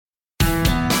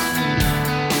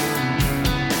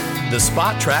The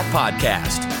Spot Track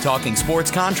Podcast, talking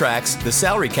sports contracts, the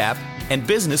salary cap, and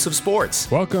business of sports.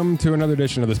 Welcome to another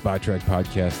edition of the Spot Track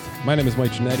Podcast. My name is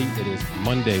Mike Giannetti. It is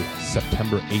Monday,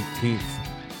 September 18th.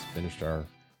 Just finished our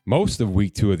most of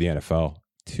week 2 of the NFL.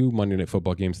 2 Monday Night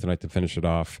Football games tonight to finish it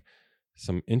off.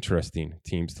 Some interesting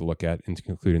teams to look at,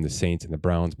 including the Saints and the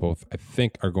Browns. Both, I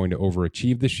think, are going to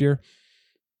overachieve this year,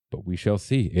 but we shall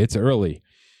see. It's early.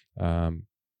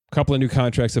 Couple of new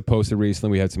contracts have posted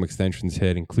recently. We had some extensions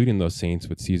hit, including those Saints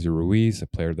with Cesar Ruiz, a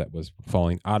player that was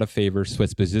falling out of favor,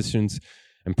 switched positions,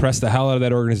 impressed the hell out of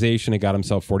that organization, and got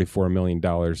himself $44 million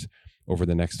over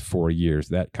the next 4 years.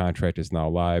 That contract is now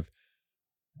live,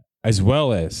 as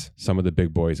well as some of the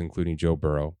big boys, including Joe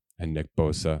Burrow and Nick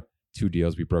Bosa. 2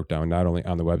 deals we broke down not only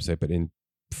on the website, but in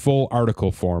full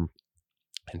article form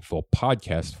and full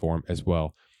podcast form as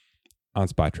well on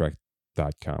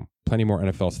SpotTrack.com. Plenty more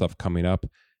NFL stuff coming up,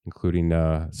 including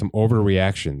some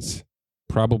overreactions,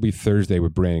 probably Thursday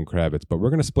with Brandon Kravitz. But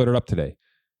we're going to split it up today.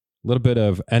 A little bit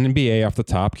of NBA off the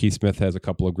top. Keith Smith has a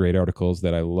couple of great articles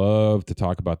that I love to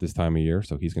talk about this time of year,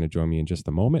 so he's going to join me in just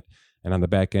a moment. And on the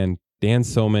back end, Dan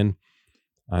Soemann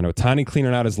on Ohtani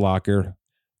cleaning out his locker,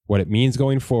 what it means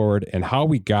going forward, and how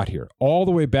we got here, all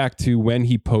the way back to when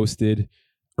he posted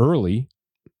early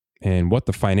and what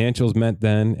the financials meant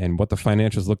then and what the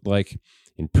financials looked like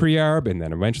in pre-arb, and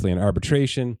then eventually in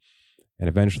arbitration, and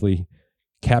eventually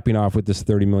capping off with this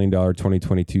 $30 million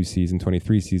 23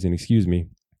 season,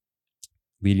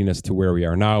 leading us to where we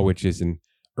are now, which is an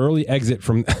early exit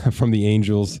from the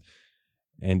Angels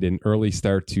and an early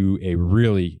start to a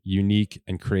really unique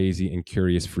and crazy and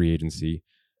curious free agency.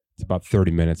 It's about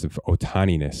 30 minutes of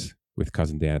Ohtani-ness with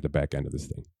Cousin Dan at the back end of this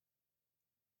thing.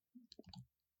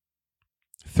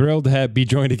 Thrilled to be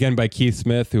joined again by Keith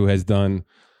Smith, who has done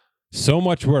so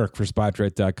much work for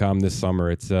SpotTrack.com this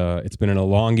summer. It's been an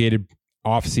elongated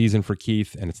offseason for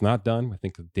Keith, and it's not done. I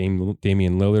think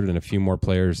Damian Lillard and a few more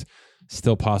players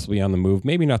still possibly on the move.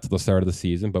 Maybe not to the start of the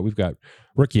season, but we've got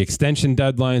rookie extension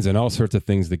deadlines and all sorts of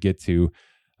things to get to.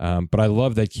 But I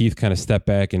love that Keith kind of stepped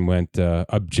back and went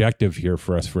objective here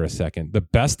for us for a second. The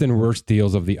best and worst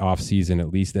deals of the offseason, at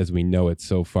least as we know it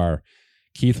so far.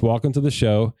 Keith, welcome to the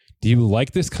show. Do you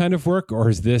like this kind of work, or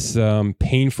is this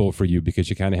painful for you because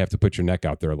you kind of have to put your neck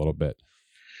out there a little bit?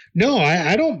 No,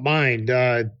 I don't mind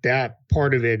that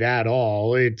part of it at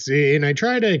all. And I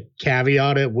try to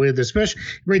caveat it with, especially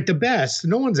right, the best.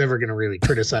 No one's ever going to really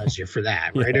criticize you for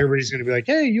that, right? Yeah. Everybody's going to be like,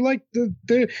 "Hey, you like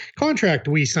the contract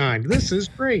we signed? This is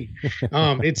great."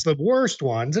 It's the worst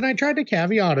ones, and I tried to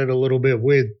caveat it a little bit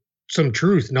with some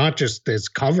truth, not just this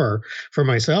cover for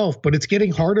myself, but it's getting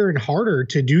harder and harder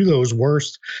to do those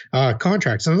worst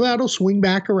contracts. And that'll swing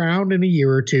back around in a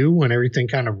year or two when everything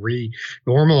kind of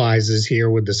normalizes here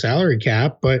with the salary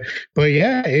cap. But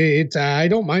yeah, I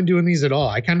don't mind doing these at all.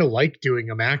 I kind of like doing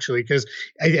them actually, because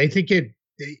I think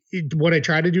what I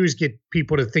try to do is get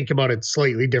people to think about it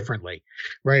slightly differently,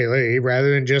 right? Like,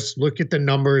 rather than just look at the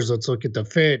numbers, let's look at the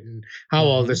fit and how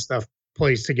all this stuff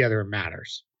plays together and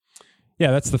matters. Yeah,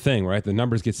 that's the thing, right? The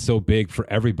numbers get so big for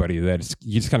everybody that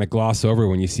you just kind of gloss over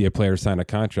when you see a player sign a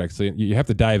contract. So you have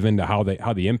to dive into how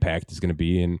the impact is going to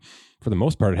be. And for the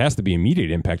most part, it has to be immediate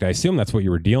impact. I assume that's what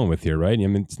you were dealing with here, right? I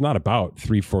mean, it's not about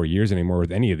 3-4 years anymore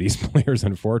with any of these players,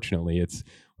 unfortunately. It's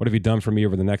what have you done for me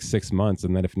over the next 6 months?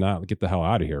 And then if not, get the hell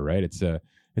out of here, right? It's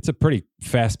a pretty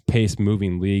fast-paced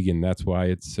moving league, and that's why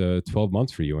it's 12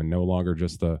 months for you and no longer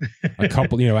just a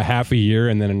couple, a half a year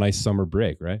and then a nice summer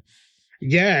break, right?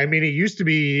 Yeah, I mean, it used to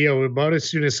be, about as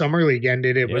soon as Summer League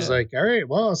ended, it was like, all right,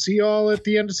 well, I'll see you all at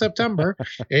the end of September.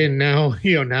 And now,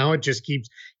 now it just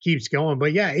keeps going.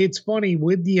 But yeah, it's funny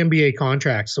with the NBA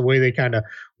contracts, the way they kind of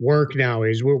work now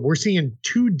is we're seeing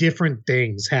 2 different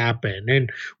things happen.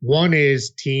 And one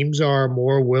is teams are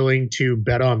more willing to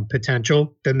bet on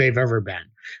potential than they've ever been,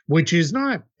 which is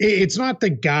it's not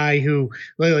the guy who,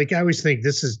 like, I always think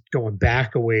this is going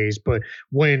back a ways, but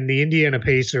when the Indiana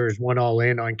Pacers went all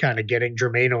in on kind of getting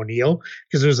Jermaine O'Neal,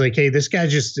 because it was like, hey, this guy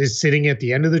just is sitting at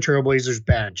the end of the Trailblazers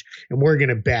bench, and we're going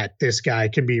to bet this guy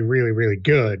can be really, really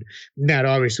good. And that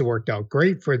obviously worked out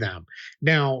great for them.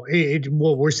 Now,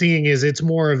 what we're seeing is it's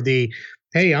more of the,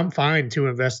 hey, I'm fine to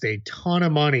invest a ton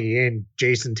of money in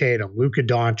Jason Tatum, Luka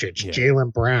Doncic,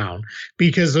 Jaylen Brown,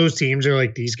 because those teams are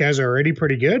like, these guys are already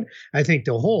pretty good. I think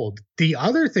they'll hold. The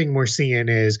other thing we're seeing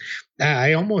is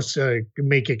I almost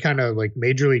make it kind of like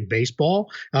Major League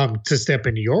Baseball, to step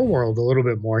into your world a little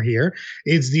bit more here.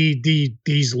 Is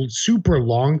these super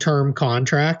long-term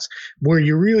contracts where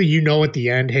you really, at the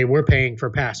end, hey, we're paying for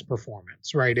past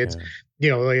performance, right? It's,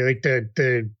 like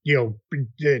the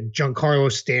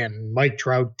Giancarlo Stanton, Mike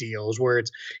Trout deals where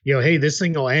it's, hey, this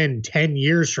thing will end 10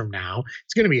 years from now.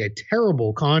 It's going to be a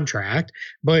terrible contract,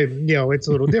 but, it's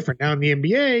a little different. Now in the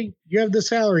NBA, you have the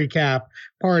salary cap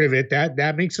part of it.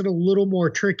 That makes it a little more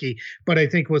tricky. But I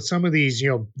think with some of these,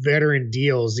 veteran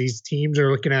deals, these teams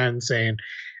are looking at it and saying,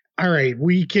 all right,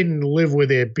 we can live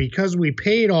with it because we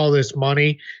paid all this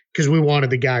money because we wanted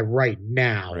the guy right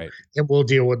now, right, and we'll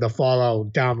deal with the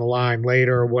fallout down the line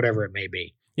later or whatever it may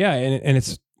be. Yeah, and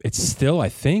it's still, I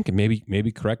think,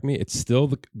 maybe correct me, it's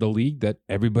still the league that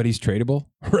everybody's tradable,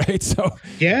 right? So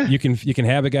yeah, you can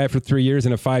have a guy for 3 years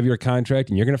in a 5-year contract,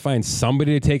 and you're going to find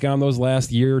somebody to take on those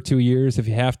last year or 2 years if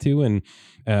you have to. And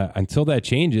until that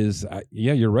changes,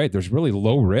 yeah, you're right. There's really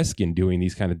low risk in doing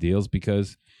these kind of deals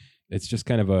because it's just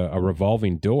kind of a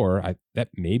revolving door. That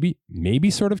maybe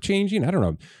sort of changing. I don't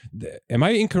know. Am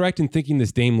I incorrect in thinking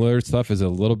this Dame Lillard stuff is a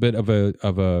little bit of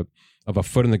a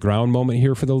foot in the ground moment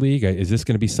here for the league? Is this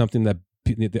going to be something that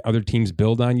the other teams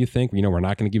build on? You think? We're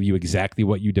not going to give you exactly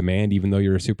what you demand, even though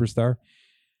you're a superstar.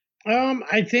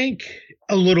 I think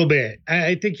a little bit.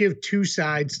 I think you have two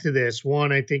sides to this.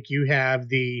 One, I think you have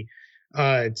the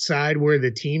side where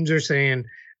the teams are saying,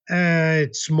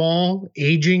 small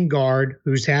aging guard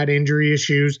who's had injury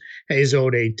issues is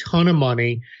owed a ton of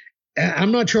money.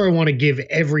 I'm not sure I want to give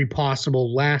every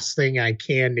possible last thing I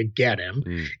can to get him.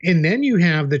 And then you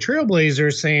have the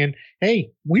Trailblazers saying,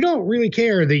 hey, we don't really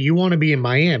care that you want to be in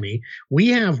Miami. We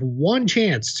have one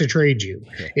chance to trade you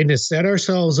and to set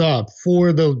ourselves up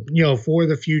for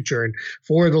the future and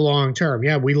for the long term.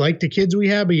 Yeah, we like the kids we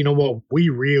have, but you know what? We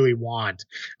really want,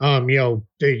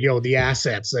 the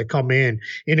assets that come in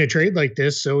a trade like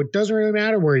this. So it doesn't really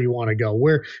matter where you want to go.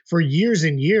 Where for years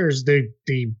and years, the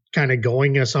kind of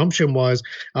going assumption was,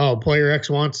 oh, player X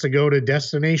wants to go to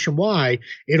destination Y,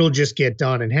 it'll just get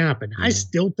done and happen. I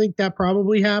still think that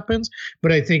probably happens,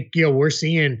 but I think, we're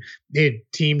seeing it.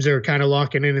 Teams are kind of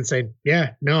locking in and saying,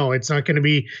 yeah, no, it's not going to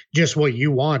be just what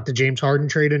you want. The James Harden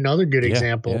trade, another good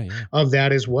example of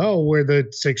that as well, where the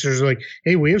Sixers are like,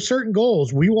 hey, we have certain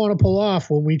goals we want to pull off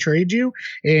when we trade you.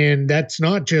 And that's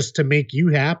not just to make you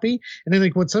happy. And I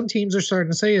think what some teams are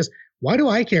starting to say is, why do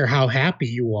I care how happy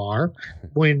you are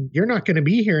when you're not going to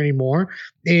be here anymore?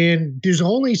 And there's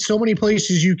only so many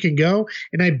places you can go.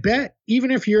 And I bet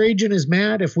even if your agent is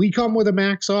mad, if we come with a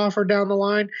max offer down the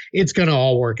line, it's going to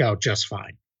all work out just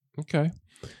fine. Okay.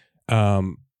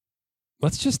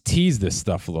 Let's just tease this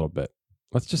stuff a little bit.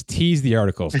 Let's just tease the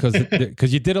articles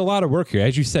because you did a lot of work here.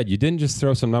 As you said, you didn't just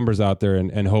throw some numbers out there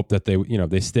and hope that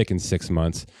they stick in 6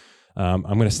 months. I'm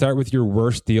going to start with your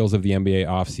worst deals of the NBA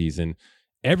offseason.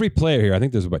 Every player here, I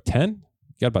think there's about 10. You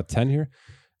got about 10 here.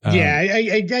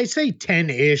 I say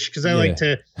 10-ish because I like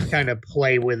to kind of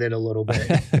play with it a little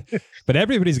bit. But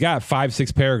everybody's got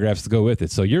 5-6 paragraphs to go with it.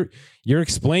 So you're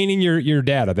explaining your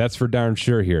data. That's for darn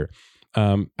sure here.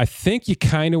 I think you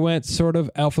kind of went sort of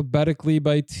alphabetically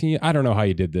by team. I don't know how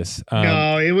you did this.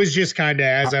 No, it was just kind of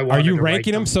as I wanted. Are you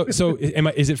ranking them? So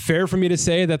is it fair for me to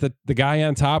say that the guy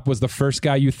on top was the first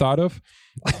guy you thought of?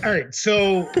 All right,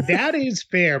 so that is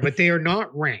fair, but they are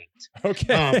not ranked.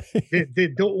 Okay.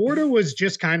 The order was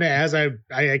just kind of as I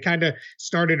kind of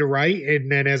started to write, and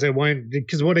then as I went,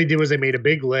 because what I did was I made a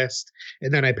big list,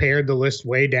 and then I pared the list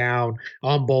way down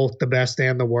on both the best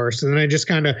and the worst, and then I just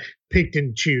kind of picked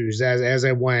and choose as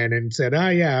I went and said, oh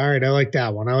yeah, all right, I like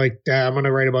that one. I like that. I'm going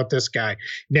to write about this guy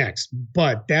next.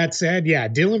 But that said, yeah,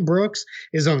 Dylan Brooks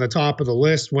is on the top of the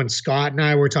list. When Scott and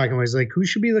I were talking, I was like, who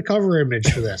should be the cover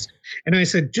image for this? And I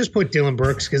said, just put Dylan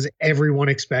Brooks because everyone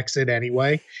expects it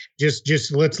anyway.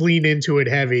 Just let's lean into it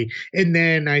heavy. And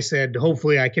then I said,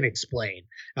 hopefully I can explain,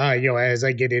 as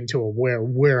I get into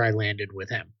where I landed with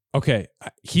him. Okay,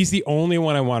 he's the only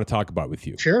one I want to talk about with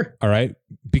you. Sure. All right,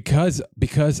 because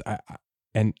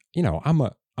I'm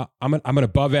an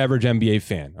above average NBA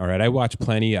fan. All right, I watch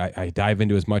plenty. I dive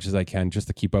into as much as I can just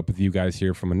to keep up with you guys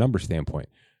here from a number standpoint.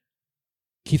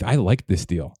 Keith, I like this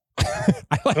deal.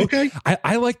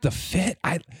 I like the fit.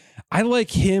 I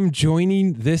like him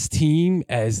joining this team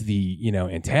as the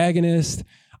antagonist.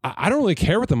 I don't really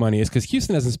care what the money is because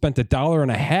Houston hasn't spent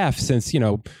 $1.50 since,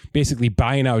 basically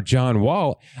buying out John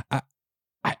Wall.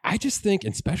 I just think,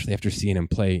 especially after seeing him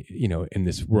play, in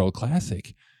this World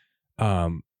Classic,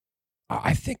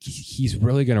 I think he's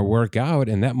really going to work out,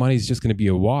 and that money is just going to be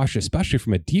a wash, especially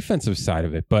from a defensive side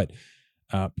of it. But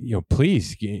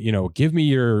please, give me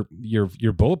your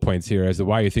bullet points here as to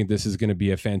why you think this is going to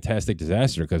be a fantastic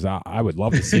disaster, because I would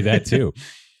love to see that too.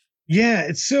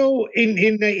 Yeah. So,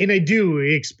 and I do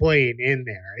explain in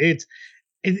there, it's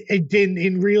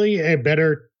in really a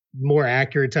better, more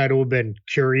accurate title would have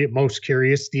been most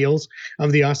curious deals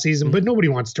of the offseason, but nobody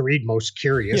wants to read most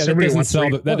curious. Yeah,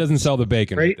 that doesn't sell the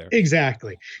bacon right there.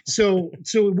 Exactly. So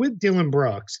with Dylan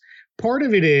Brooks, part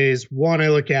of it is, one, I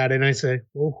look at it and I say,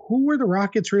 well, who were the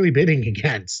Rockets really bidding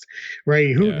against,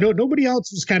 right? Nobody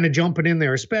else was kind of jumping in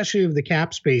there, especially of the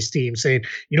cap space team saying,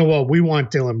 you know what, we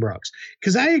want Dylan Brooks.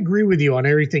 Because I agree with you on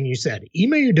everything you said.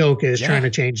 Ime Udoka is trying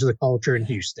to change the culture in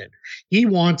Houston. He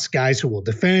wants guys who will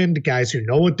defend, guys who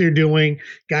know what they're doing,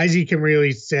 guys he can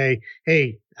really say,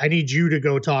 hey, I need you to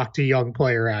go talk to young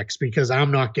player X because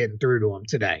I'm not getting through to him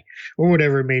today, or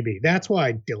whatever it may be. That's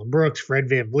why Dylan Brooks, Fred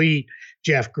VanVleet,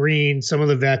 Jeff Green, some of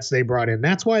the vets they brought in,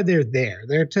 that's why they're there.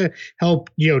 They're to help,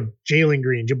 Jalen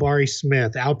Green, Jabari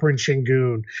Smith, Alperen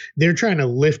Şengün. They're trying to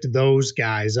lift those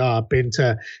guys up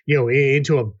into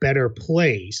a better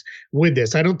place with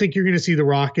this. I don't think you're going to see the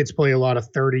Rockets play a lot of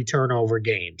 30 turnover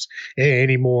games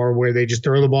anymore, where they just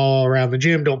throw the ball all around the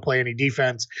gym, don't play any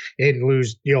defense, and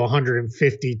lose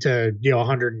 150 to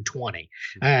 120.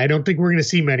 I don't think we're going to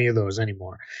see many of those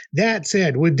anymore. That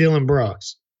said, with Dylan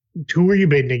Brooks, who are you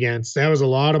bidding against? That was a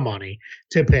lot of money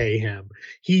to pay him.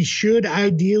 He should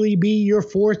ideally be your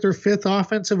fourth or fifth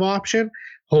offensive option.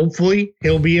 Hopefully,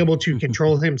 he'll be able to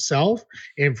control himself,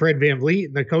 and Fred VanVleet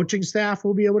and the coaching staff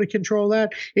will be able to control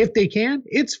that. If they can,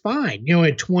 it's fine,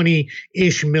 at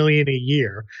 20-ish million a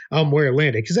year, where it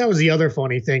landed. Because that was the other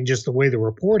funny thing, just the way the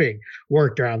reporting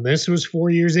worked around this. It was 4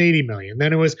 years, 80 million.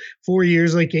 Then it was 4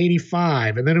 years, like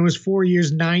 85. And then it was 4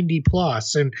 years, 90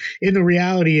 plus. And in the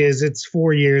reality is it's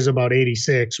 4 years, about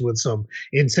 86 with some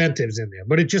incentives in there.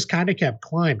 But it just kind of kept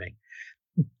climbing.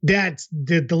 That's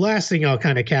the last thing I'll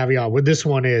kind of caveat with this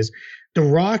one is the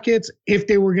Rockets, if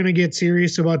they were going to get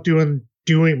serious about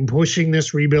pushing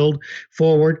this rebuild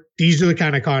forward, these are the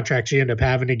kind of contracts you end up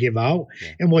having to give out. Yeah.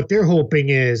 And what they're hoping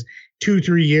is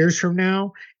 2-3 years from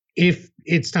now, if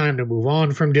it's time to move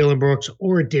on from Dylan Brooks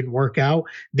or it didn't work out,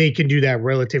 they can do that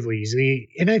relatively easily.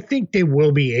 And I think they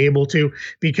will be able to,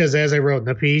 because as I wrote in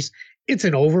the piece, it's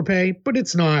an overpay, but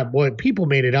it's not what people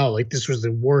made it out like this was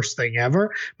the worst thing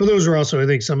ever. But those are also, I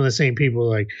think, some of the same people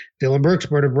like Dylan Brooks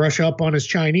better brush up on his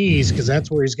Chinese because that's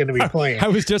where he's going to be playing. I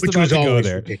was just about to go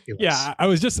there. Ridiculous. Yeah, I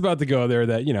was just about to go there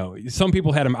that, some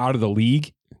people had him out of the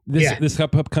league this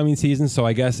upcoming season. So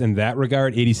I guess in that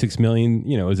regard, 86 million,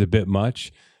 is a bit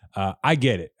much. I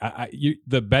get it.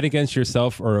 The bet against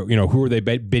yourself or, who are they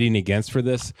bidding against for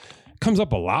this? Comes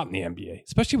up a lot in the NBA,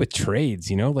 especially with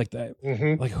trades, like that.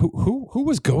 Mm-hmm. Like who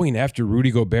was going after Rudy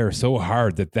Gobert so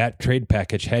hard that trade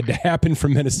package had to happen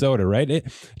from Minnesota, right? It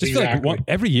just feel like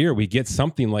every year we get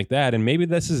something like that, and maybe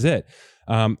this is it.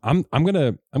 I'm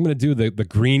gonna do the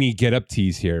greeny get up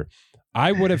tease here.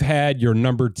 I would have had your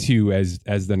number 2 as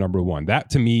the number 1.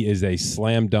 That to me is a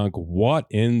slam dunk. What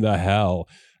in the hell?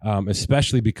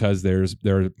 Especially because there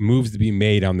are moves to be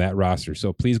made on that roster.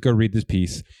 So please go read this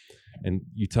piece. And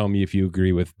you tell me if you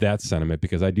agree with that sentiment,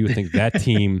 because I do think that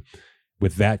team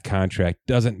with that contract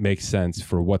doesn't make sense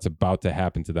for what's about to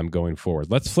happen to them going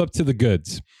forward. Let's flip to the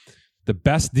goods. The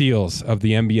best deals of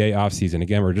the NBA offseason.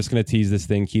 Again, we're just going to tease this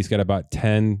thing. Keith's got about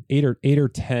 8 or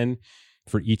 10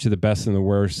 for each of the best and the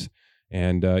worst.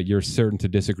 And you're certain to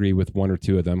disagree with 1 or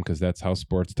 2 of them because that's how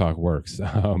sports talk works.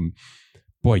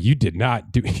 Boy, you did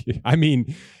not do. I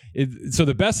mean, so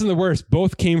the best and the worst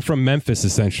both came from Memphis,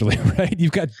 essentially, right?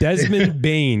 You've got Desmond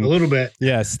Bane. A little bit.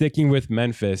 Yeah, sticking with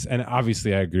Memphis. And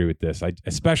obviously, I agree with this,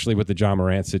 especially with the John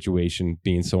Morant situation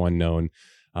being so unknown.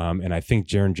 And I think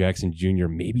Jaren Jackson Jr.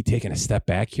 may be taking a step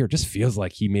back here. It just feels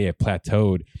like he may have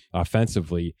plateaued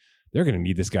offensively. They're going to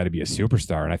need this guy to be a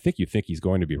superstar. And I think you think he's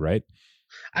going to be, right?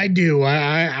 I do.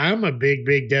 I'm a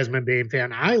big Desmond Bane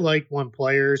fan. I like when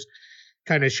players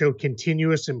kind of show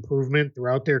continuous improvement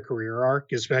throughout their career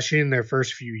arc, especially in their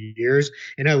first few years.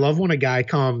 And I love when a guy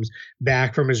comes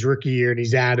back from his rookie year and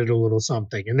he's added a little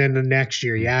something. And then the next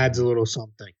year he adds a little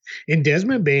something. And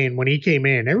Desmond Bane, when he came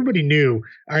in, everybody knew,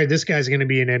 all right, this guy's going to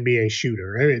be an NBA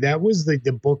shooter. Right? That was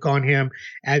the book on him.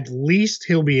 At least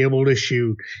he'll be able to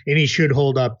shoot and he should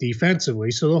hold up defensively.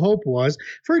 So the hope was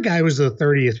for a guy who was the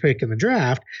 30th pick in the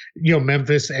draft,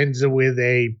 Memphis ends with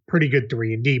a pretty good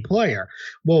 3-and-D player.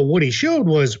 Well, what he showed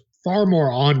was far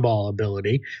more on-ball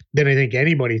ability than I think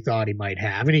anybody thought he might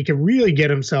have. And he can really get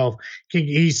himself,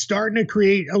 he's starting to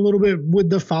create a little bit with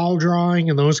the foul drawing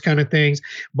and those kind of things.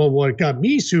 But what got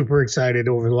me super excited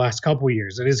over the last couple of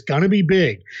years, and it's going to be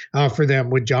big for them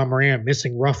with John Morant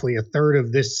missing roughly a third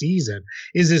of this season,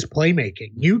 is his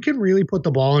playmaking. You can really put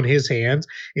the ball in his hands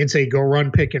and say, go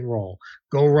run pick and roll.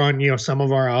 Go run, some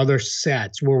of our other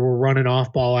sets where we're running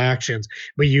off ball actions,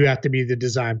 but you have to be the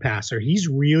design passer. He's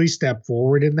really stepped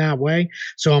forward in that way.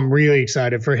 So I'm really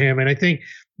excited for him. And I think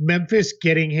Memphis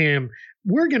getting him,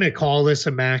 we're going to call this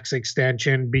a max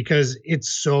extension because it's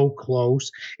so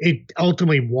close. It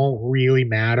ultimately won't really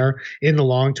matter in the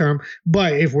long term.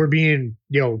 But if we're being,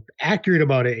 accurate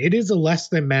about it, it is a less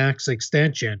than max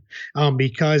extension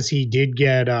because he did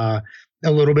get a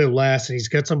little bit less, and he's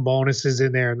got some bonuses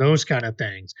in there and those kind of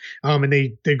things. And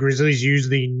the Grizzlies use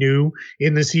the new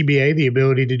in the CBA, the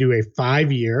ability to do a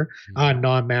 5-year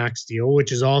non-max deal,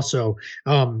 which is also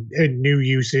a new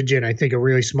usage and I think a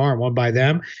really smart one by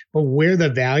them. But where the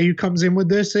value comes in with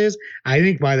this is, I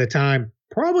think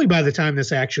probably by the time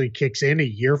this actually kicks in a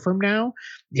year from now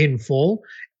in full,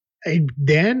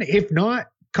 then if not,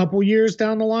 couple years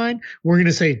down the line, we're going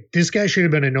to say this guy should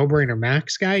have been a no-brainer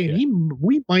max guy. And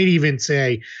we might even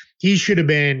say he should have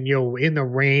been, in the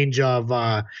range of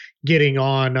getting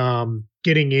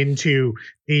into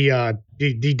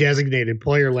the designated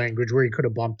player language where he could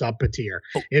have bumped up a tier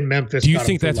in Memphis. Do you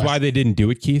think that's why they didn't do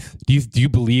it, Keith? Do you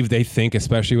believe they think,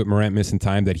 especially with Morant missing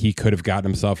time, that he could have gotten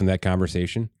himself in that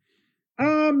conversation?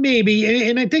 Maybe.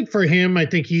 And I think for him, I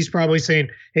think he's probably saying,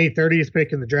 hey, 30th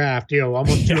pick in the draft,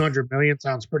 almost 200 million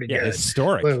sounds pretty good.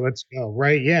 Historic. Let's go.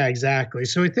 Right. Yeah, exactly.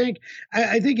 So I think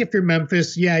if you're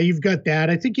Memphis, you've got that.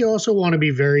 I think you also want to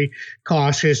be very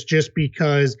cautious just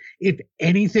because if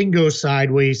anything goes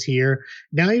sideways here,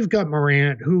 now you've got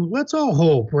Morant, who, let's all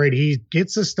hope, right, he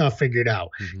gets the stuff figured out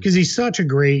because he's such a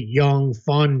great, young,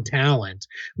 fun talent.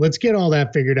 Let's get all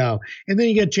that figured out. And then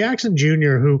you get Jackson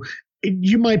Jr., who,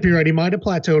 you might be right. He might have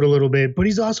plateaued a little bit, but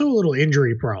he's also a little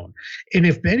injury prone. And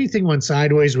if anything went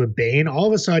sideways with Bane, all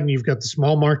of a sudden you've got the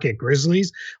small market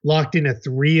Grizzlies locked into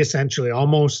 3 essentially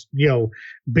almost,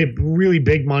 really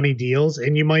big money deals.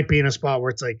 And you might be in a spot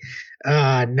where it's like,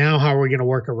 now how are we going to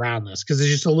work around this? Because it's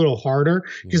just a little harder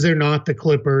because they're not the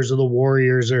Clippers or the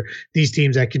Warriors or these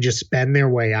teams that can just spend their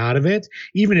way out of it.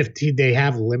 Even if they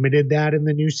have limited that in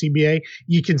the new CBA,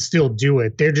 you can still do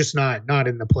it. They're just not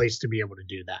in the place to be able to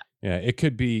do that. Yeah, it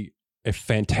could be a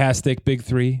fantastic big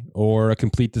 3 or a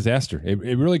complete disaster.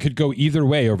 It really could go either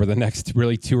way over the next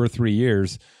really 2 or 3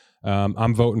 years.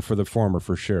 I'm voting for the former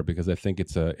for sure because I think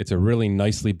it's a really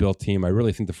nicely built team. I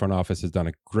really think the front office has done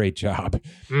a great job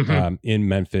in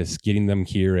Memphis, getting them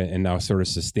here and now sort of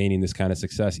sustaining this kind of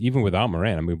success, even without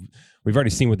Morant. I mean, we've already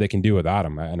seen what they can do without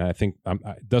him, and I think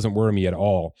it doesn't worry me at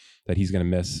all that he's going to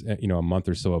miss a month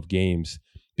or so of games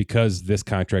because this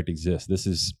contract exists. This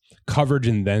is coverage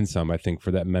and then some, I think,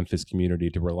 for that Memphis community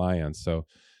to rely on. So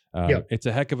it's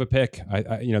a heck of a pick.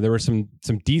 There were some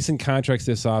decent contracts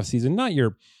this offseason, not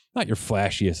your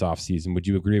flashiest offseason. Would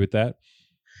you agree with that?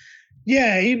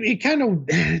 Yeah, it kind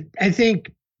of, I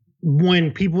think when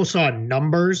people saw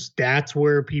numbers, that's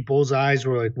where people's eyes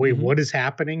were like, wait, what is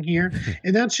happening here?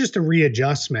 And that's just a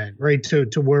readjustment, right, to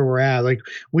where we're at. Like,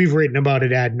 we've written about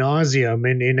it ad nauseum.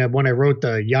 And when I wrote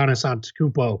the Giannis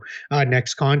Antetokounmpo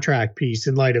next contract piece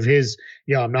in light of his,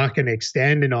 I'm not going to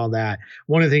extend and all that,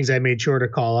 one of the things I made sure to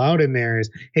call out in there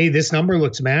is, hey, this number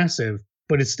looks massive,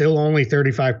 but it's still only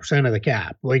 35% of the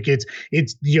cap. Like it's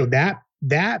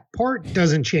that part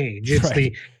doesn't change. It's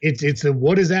right. it's the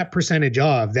what is that percentage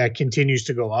of that continues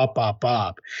to go up, up,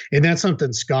 up. And that's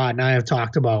something Scott and I have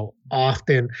talked about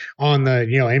often on the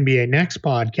NBA Next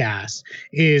podcast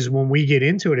is when we get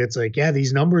into it, it's like, yeah,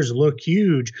 these numbers look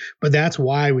huge, but that's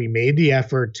why we made the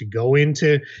effort to go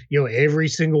into every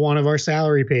single one of our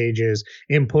salary pages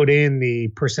and put in the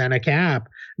percent of cap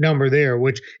number there,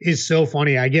 which is so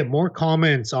funny. I get more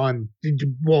comments on,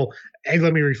 hey,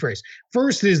 let me rephrase.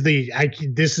 First is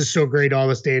this is so great. All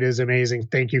this data is amazing.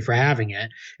 Thank you for having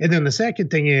it. And then the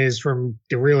second thing is from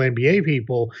the real NBA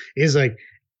people is like,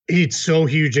 it's so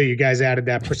huge that you guys added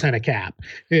that percent of cap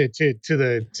to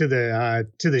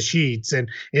the sheets. And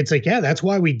it's like, yeah, that's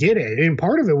why we did it. And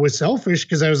part of it was selfish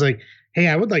because I was like, hey,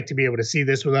 I would like to be able to see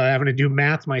this without having to do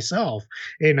math myself.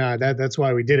 And that's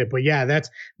why we did it. But yeah,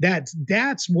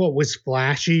 that's what was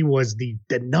flashy was the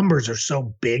numbers are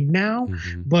so big now.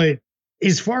 But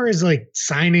as far as like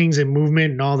signings and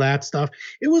movement and all that stuff,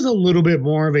 it was a little bit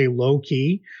more of a low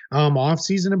key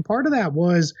offseason. And part of that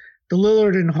was the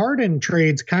Lillard and Harden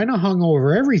trades kind of hung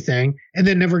over everything and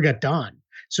then never got done.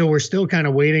 So we're still kind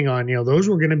of waiting on, those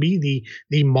were going to be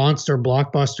the monster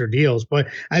blockbuster deals. But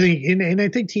I think, and I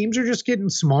think teams are just getting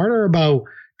smarter about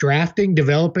drafting,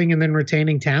 developing, and then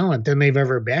retaining talent than they've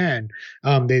ever been.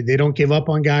 They don't give up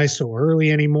on guys so early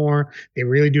anymore. They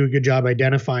really do a good job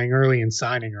identifying early and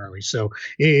signing early. So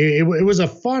it was a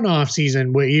fun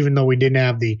offseason, even though we didn't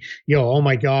have the, oh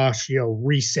my gosh,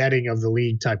 resetting of the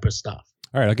league type of stuff.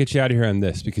 All right, I'll get you out of here on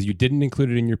this because you didn't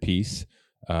include it in your piece,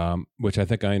 which I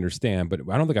think I understand, but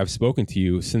I don't think I've spoken to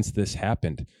you since this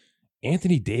happened.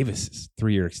 Anthony Davis's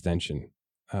 3-year extension.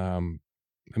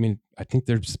 I think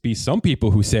there's be some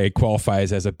people who say it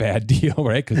qualifies as a bad deal,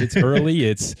 right? Because it's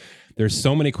early. There's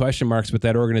so many question marks with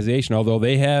that organization, although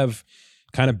they have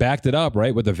kind of backed it up,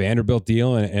 right, with the Vanderbilt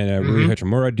deal and a Rui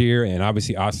Hachimura deal and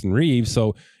obviously Austin Reeves.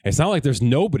 So it's not like there's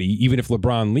nobody, even if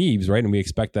LeBron leaves, right? And we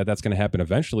expect that that's going to happen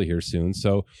eventually here soon.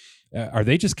 So are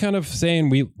they just kind of saying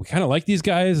we kind of like these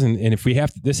guys, and if we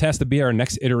have this has to be our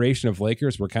next iteration of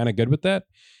Lakers, we're kind of good with that?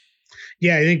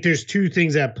 Yeah, I think there's two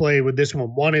things at play with this one.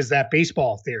 One is that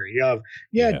baseball theory of,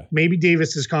 maybe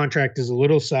Davis's contract is a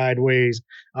little sideways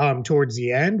towards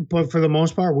the end, but for the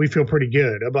most part, we feel pretty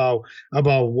good about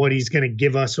what he's going to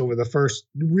give us over the first,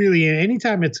 really,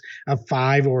 anytime it's a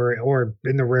 5 or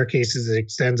in the rare cases, it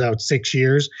extends out 6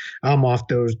 years off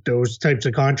those types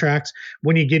of contracts.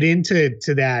 When you get into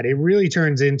that, it really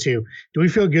turns into, do we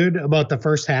feel good about the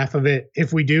first half of it?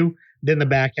 If we do, then the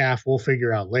back half we'll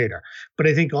figure out later. But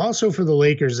I think also for the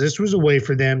Lakers, this was a way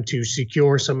for them to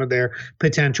secure some of their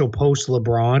potential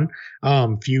post-LeBron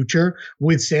future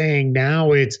with saying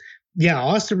now it's,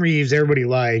 Austin Reeves, everybody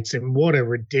likes, and what a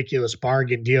ridiculous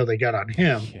bargain deal they got on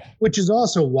him, which is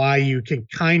also why you can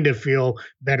kind of feel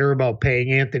better about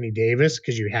paying Anthony Davis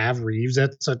because you have Reeves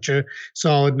at such a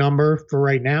solid number for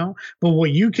right now. But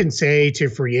what you can say to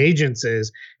free agents is,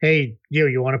 hey,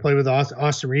 you want to play with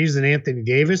Austin Reeves and Anthony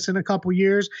Davis in a couple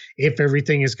years if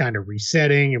everything is kind of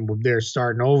resetting and they're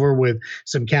starting over with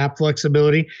some cap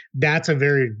flexibility. That's a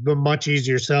much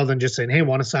easier sell than just saying, hey,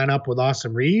 want to sign up with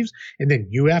Austin Reeves? And then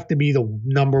you have to be the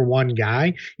number one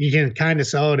guy. You can kind of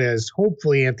sell it as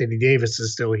hopefully Anthony Davis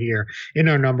is still here in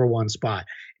our number one spot.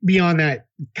 Beyond that,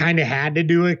 kind of had to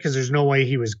do it because there's no way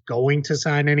he was going to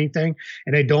sign anything.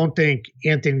 And I don't think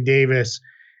Anthony Davis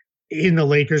in the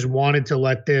Lakers wanted to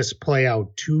let this play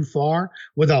out too far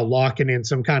without locking in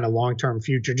some kind of long-term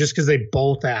future, just because they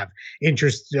both have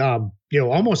interest,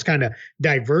 almost kind of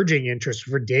diverging interest.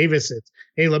 For Davis, it's,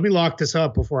 hey, let me lock this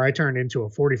up before I turn into a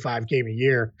 45 game a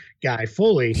year guy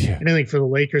fully. Yeah. And I think for the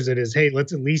Lakers, it is, hey,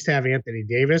 let's at least have Anthony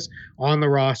Davis on the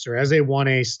roster as a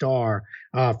 1A star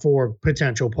for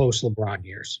potential post-LeBron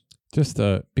years. Just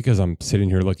because I'm sitting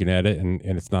here looking at it and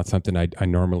it's not something I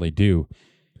normally do.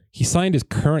 He signed his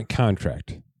current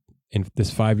contract, in this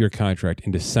 5-year contract,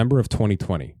 in December of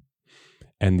 2020.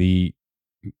 And it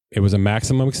was a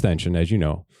maximum extension, as you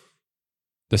know.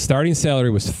 The starting salary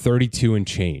was 32 and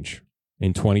change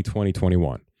in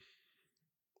 2020-21.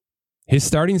 His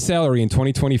starting salary in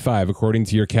 2025, according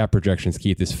to your cap projections,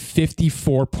 Keith, is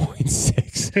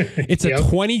 54.6. It's a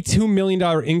 $22 million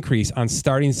increase on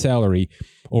starting salary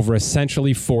over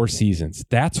essentially 4 seasons.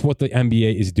 That's what the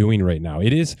NBA is doing right now.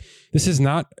 These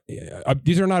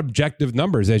are not objective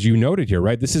numbers, as you noted here,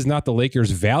 right? This is not the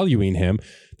Lakers valuing him.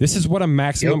 This is what a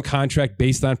maximum contract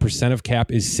based on percent of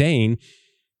cap is saying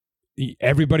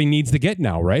everybody needs to get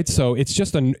now, right? So it's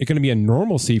just going to be a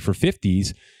normalcy for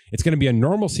 50s. It's going to be a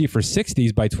normalcy for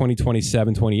 60s by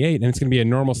 2027, 28, and it's going to be a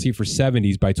normalcy for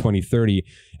 70s by 2030.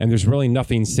 And there's really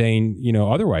nothing saying,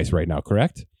 otherwise right now,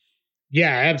 correct? Yeah,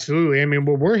 absolutely. I mean,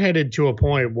 we're headed to a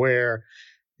point where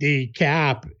the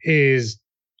cap is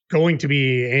going to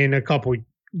be in a couple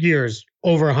years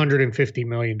over $150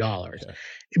 million,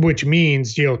 which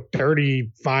means,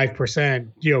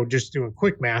 35%, just doing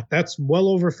quick math, that's well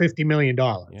over $50 million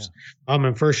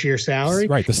in first year salary.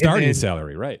 Right. The starting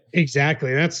salary. Right.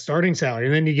 Exactly. That's starting salary.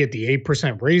 And then you get the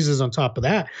 8% raises on top of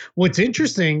that. What's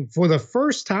interesting, for the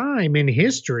first time in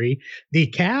history, the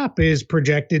cap is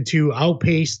projected to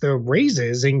outpace the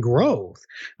raises in growth,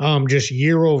 just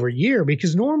year over year,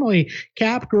 because normally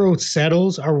cap growth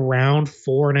settles around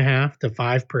 4.5% to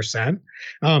 5%.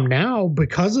 Now,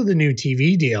 because of the new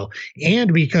TV deal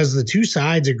and because the two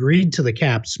sides agreed to the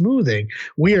cap smoothing,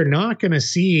 we are not going to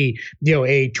see,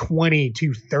 a $20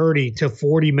 to $30 to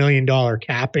 $40 million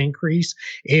cap increase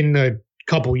in the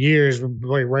couple years,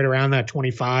 right around that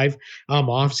 25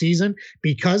 off season,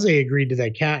 because they agreed to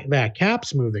that cap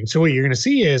smoothing. So what you're going to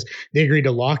see is they agreed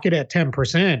to lock it at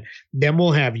 10%. Then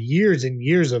we'll have years and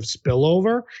years of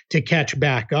spillover to catch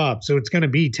back up. So it's going to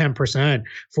be 10%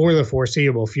 for the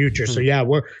foreseeable future. So yeah,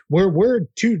 we're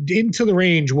into the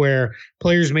range where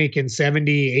players making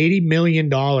 70, 80 million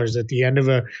dollars at the end of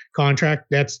a contract.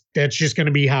 That's just going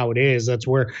to be how it is. That's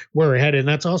where we're headed. And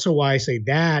that's also why I say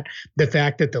that the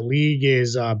fact that the league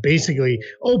is basically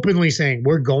openly saying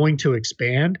we're going to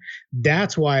expand.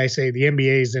 That's why I say the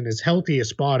NBA is in as healthy a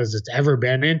spot as it's ever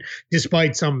been in,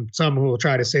 despite some who will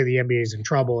try to say the NBA is in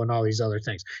trouble and all these other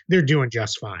things. They're doing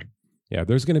just fine. Yeah,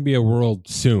 there's going to be a world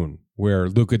soon where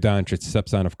Luka Doncic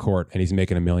steps on a court and he's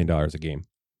making $1 million a game.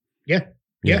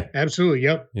 Yeah, absolutely.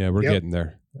 Yep. Yeah, we're getting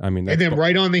there. I mean, and then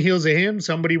right on the heels of him,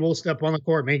 somebody will step on the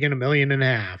court making $1.5 million.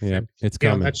 Yeah, it's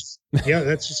coming. That's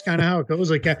just kind of how it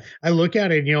goes. Like I look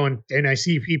at it, and I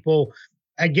see people.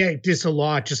 I get this a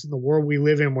lot just in the world we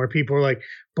live in, where people are like,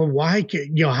 "But why?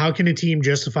 How can a team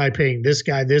justify paying this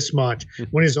guy this much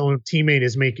when his own teammate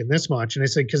is making this much?" And I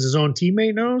said, because his own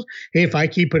teammate knows, hey, if I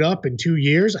keep it up in 2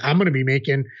 years, I'm going to be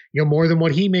making more than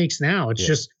what he makes now. It's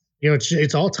just.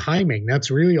 It's all timing.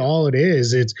 That's really all it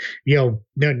is. It's,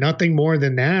 nothing more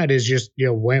than that. Is just,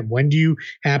 when do you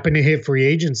happen to hit free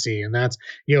agency? And that's,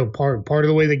 part of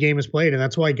the way the game is played. And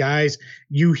that's why, guys,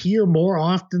 you hear more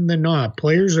often than not,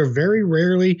 players are very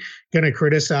rarely going to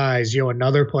criticize,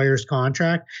 another player's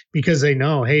contract, because they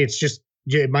know, hey, it's just,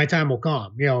 my time will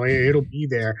come. It'll be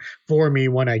there for me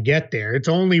when I get there. It's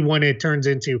only when it turns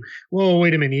into, well,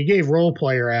 wait a minute, you gave role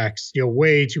player X,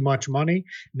 way too much money.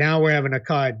 Now we're having to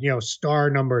cut,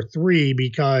 star number 3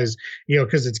 because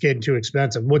it's getting too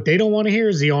expensive. What they don't want to hear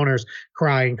is the owners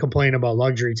cry and complain about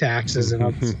luxury taxes and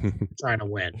others trying to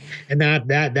win. And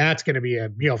that's going to be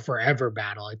a forever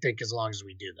battle, I think, as long as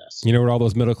we do this. You know what all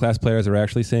those middle class players are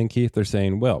actually saying, Keith? They're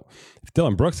saying, well, if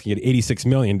Dylan Brooks can get $86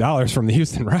 million from the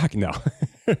Houston Rockets now.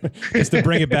 Just to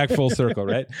bring it back full circle,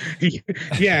 right?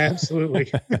 Yeah, absolutely.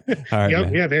 All right, yep,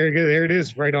 man. yeah, very good. There it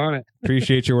is, right on it.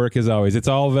 Appreciate your work as always. It's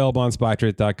all available on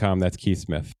Spotrate.com. That's Keith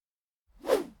Smith.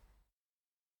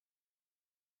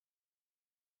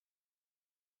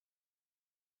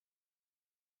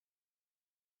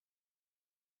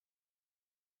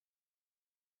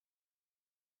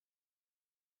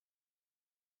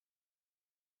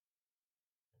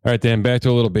 All right, Dan, back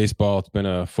to a little baseball. It's been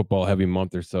a football-heavy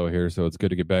month or so here, so it's good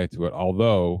to get back to it.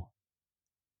 Although,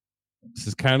 this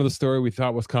is kind of the story we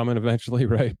thought was coming eventually,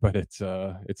 right? But it's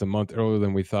a month earlier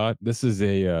than we thought. This is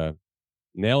a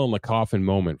nail in the coffin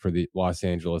moment for the Los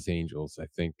Angeles Angels. I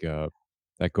think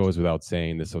that goes without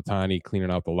saying. This Ohtani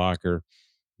cleaning out the locker,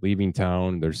 leaving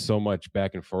town. There's so much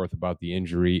back and forth about the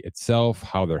injury itself,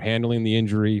 how they're handling the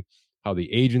injury, how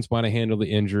the agents want to handle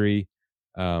the injury.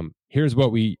 Here's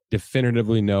what we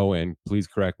definitively know, and please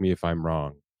correct me if I'm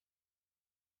wrong.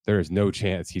 There is no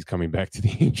chance he's coming back to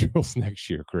the Angels next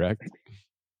year, correct?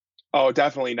 Oh,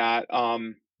 definitely not.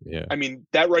 Yeah. I mean,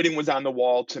 that writing was on the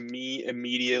wall to me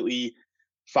immediately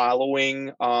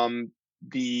following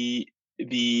the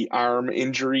arm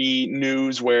injury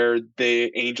news, where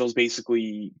the Angels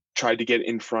basically tried to get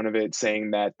in front of it,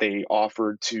 saying that they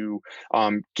offered to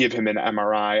give him an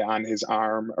MRI on his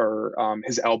arm or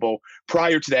his elbow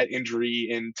prior to that injury.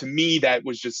 And to me, that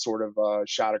was just sort of a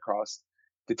shot across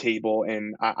the table.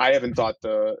 And I haven't thought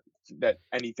that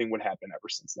anything would happen ever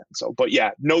since then. So, but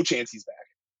yeah, no chance he's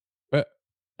back.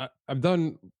 But I've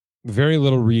done very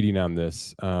little reading on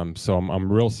this, so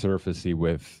I'm real surfacey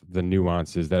with the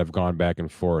nuances that have gone back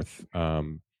and forth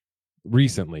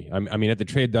recently. I mean, at the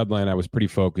trade deadline, I was pretty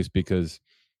focused because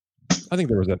I think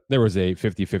there was a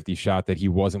 50-50 shot that he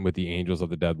wasn't with the Angels at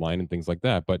the deadline and things like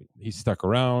that. But he stuck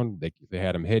around. They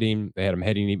had him hitting. They had him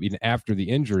hitting even after the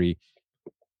injury.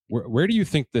 Where do you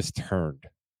think this turned?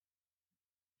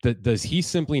 Does he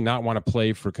simply not want to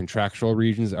play for contractual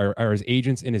reasons? Are his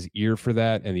agents in his ear for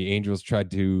that, and the Angels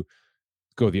tried to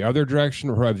go the other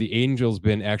direction, or have the Angels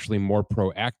been actually more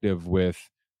proactive with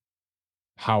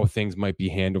how things might be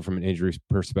handled from an injury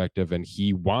perspective, and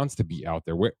he wants to be out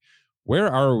there? Where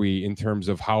are we in terms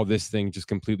of how this thing just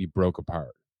completely broke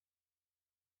apart?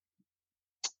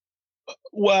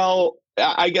 Well,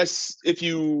 I guess if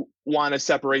you want to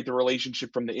separate the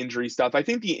relationship from the injury stuff, I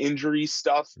think the injury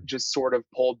stuff just sort of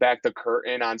pulled back the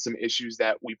curtain on some issues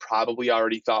that we probably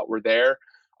already thought were there.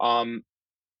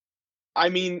 I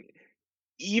mean,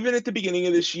 even at the beginning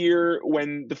of this year,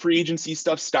 when the free agency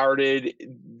stuff started,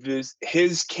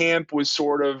 his camp was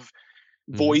sort of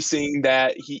voicing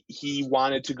that he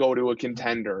wanted to go to a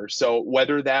contender. So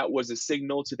whether that was a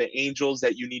signal to the Angels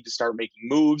that you need to start making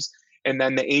moves, and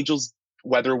then the Angels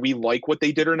whether we like what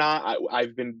they did or not.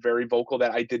 I've been very vocal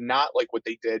that I did not like what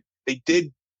they did. They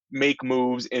did make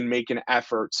moves and make an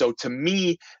effort. So to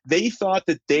me, they thought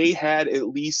that they had at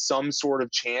least some sort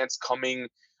of chance coming,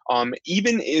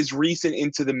 even as recent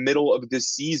into the middle of this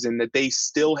season, that they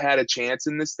still had a chance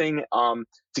in this thing,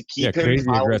 to keep him. Crazy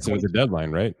aggressive at the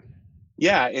deadline, right?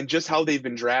 Yeah, and just how they've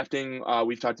been drafting.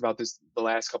 We've talked about this the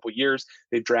last couple of years.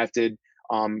 They've drafted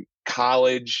a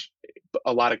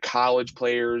lot of college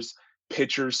players,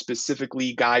 pitchers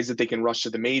specifically, guys that they can rush to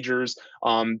the majors.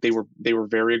 They were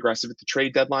very aggressive at the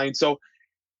trade deadline. So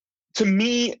to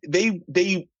me,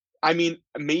 I mean,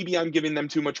 maybe I'm giving them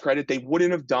too much credit. They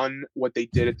wouldn't have done what they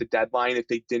did at the deadline if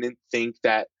they didn't think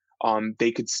that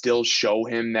they could still show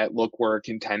him that, look, we're a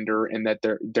contender, and that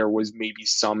there was maybe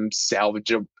something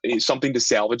to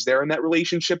salvage there in that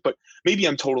relationship. But maybe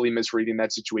I'm totally misreading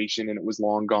that situation, and it was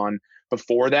long gone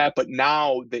before that. But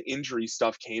now the injury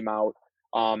stuff came out.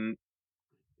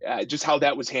 Just how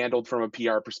that was handled from a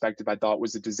PR perspective, I thought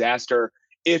was a disaster.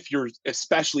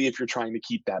 Especially if you're trying to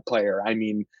keep that player. I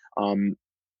mean,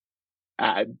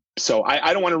 so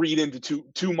I don't want to read into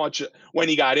too much when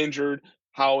he got injured,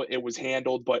 how it was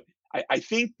handled, but I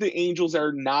think the Angels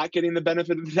are not getting the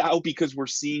benefit of the doubt because we're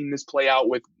seeing this play out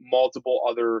with multiple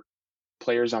other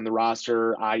players on the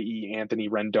roster, i.e. Anthony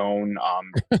Rendon,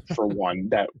 for one,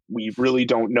 that we really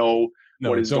don't know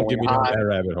what is going on. Don't get me down that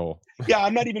rabbit hole. Yeah,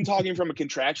 I'm not even talking from a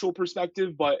contractual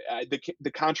perspective, but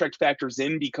the contract factors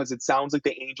in because it sounds like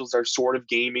the Angels are sort of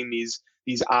gaming these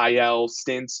IL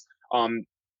stints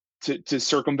to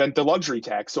circumvent the luxury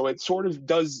tax. So it sort of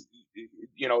does,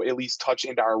 at least touch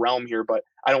into our realm here, but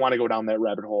I don't want to go down that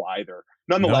rabbit hole either.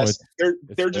 Nonetheless,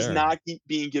 they're just not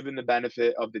being given the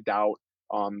benefit of the doubt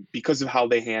because of how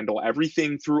they handle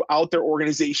everything throughout their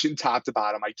organization, top to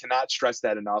bottom. I cannot stress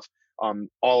that enough.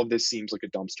 All of this seems like a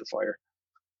dumpster fire.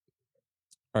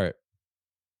 All right.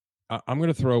 I'm going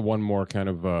to throw one more kind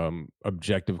of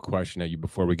objective question at you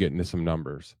before we get into some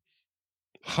numbers.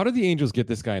 How did the Angels get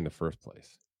this guy in the first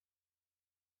place?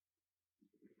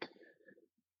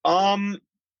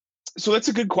 So that's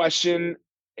a good question.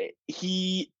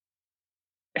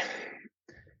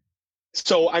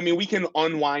 So, I mean, we can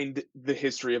unwind the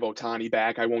history of Ohtani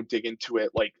back. I won't dig into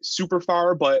it like super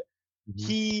far, but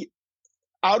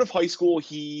out of high school,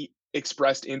 he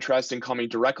expressed interest in coming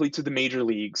directly to the major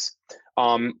leagues.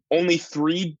 Only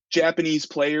 3 Japanese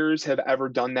players have ever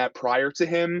done that prior to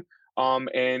him.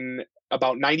 And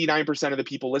about 99% of the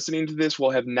people listening to this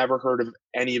will have never heard of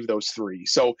any of those 3.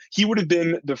 So he would have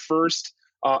been the fourth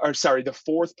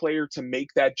player to make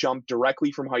that jump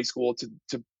directly from high school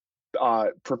to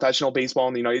professional baseball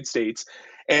in the United States.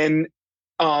 And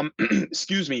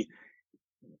excuse me,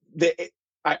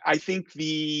 I think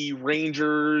the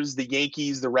Rangers, the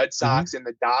Yankees, the Red Sox, and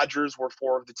the Dodgers were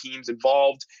 4 of the teams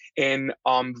involved. And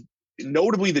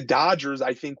notably, the Dodgers,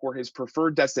 I think, were his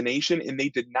preferred destination, and they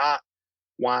did not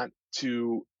want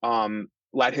to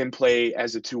let him play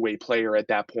as a two-way player at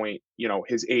that point,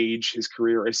 his age, his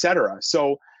career, etc.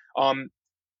 So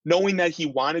knowing that he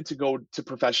wanted to go to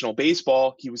professional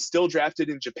baseball, he was still drafted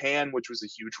in Japan, which was a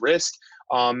huge risk.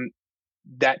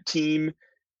 That team,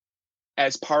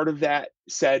 as part of that,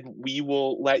 said, we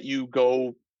will let you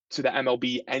go to the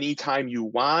MLB anytime you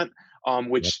want,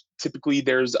 which typically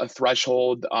there's a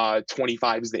threshold.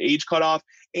 25 is the age cutoff.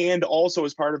 And also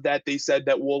as part of that, they said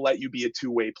that we'll let you be a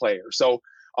two-way player. So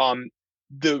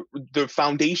the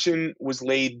foundation was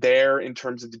laid there in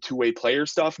terms of the two-way player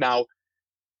stuff. Now,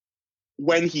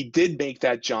 when he did make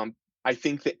that jump, I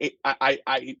think that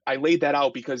I laid that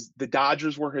out because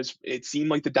it seemed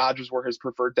like the Dodgers were his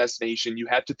preferred destination. You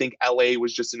have to think LA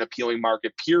was just an appealing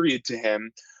market, period, to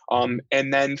him.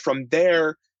 And then from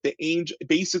there,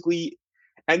 basically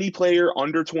any player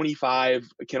under 25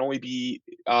 can only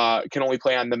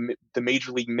play on the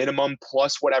major league minimum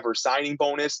plus whatever signing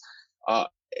bonus.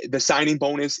 The signing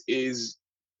bonus is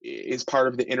part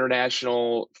of the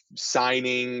international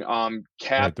signing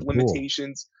cap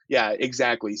limitations. Yeah,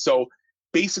 exactly. So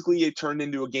basically it turned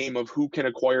into a game of who can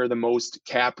acquire the most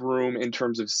cap room in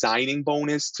terms of signing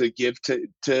bonus to give to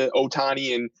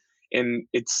Ohtani. And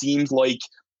it seems like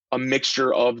a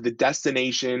mixture of the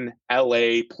destination,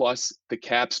 LA, plus the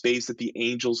cap space that the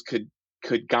Angels could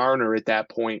garner at that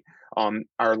point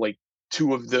are like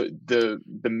 2 of the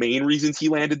main reasons he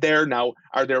landed there. Now,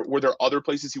 were there other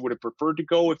places he would have preferred to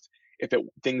go if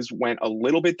things went a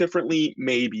little bit differently?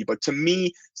 Maybe. But to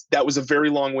me, that was a very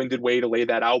long-winded way to lay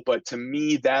that out. But to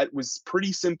me, that was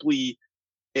pretty simply,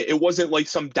 it wasn't like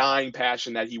some dying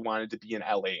passion that he wanted to be an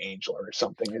LA Angel or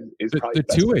something. The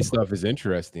two-way stuff is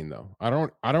interesting, though. I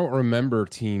don't remember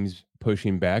teams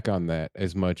pushing back on that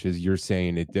as much as you're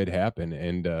saying it did happen.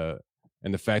 And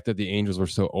And the fact that the Angels were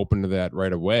so open to that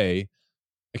right away,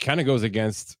 it kind of goes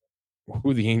against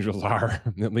who the Angels are,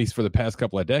 at least for the past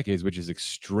couple of decades, which is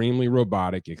extremely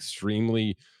robotic,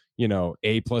 extremely,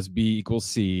 A plus B equals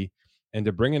C. And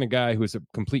to bring in a guy who's a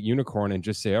complete unicorn and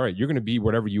just say, all right, you're going to be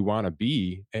whatever you want to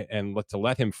be, and to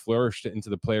let him flourish into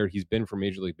the player he's been for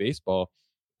Major League Baseball,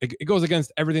 it goes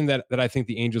against everything that I think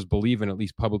the Angels believe in, at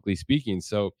least publicly speaking.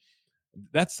 So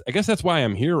I guess that's why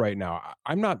I'm here right now.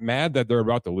 I'm not mad that they're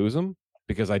about to lose him,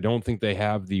 because I don't think they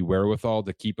have the wherewithal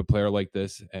to keep a player like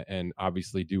this and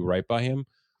obviously do right by him.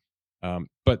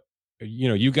 But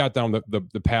you got down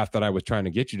the path that I was trying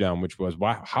to get you down, which was,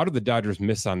 why? How did the Dodgers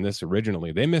miss on this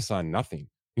originally? They miss on nothing.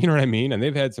 You know what I mean? And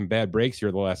they've had some bad breaks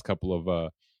here the last couple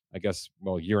of,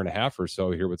 year and a half or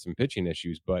so here with some pitching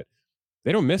issues, but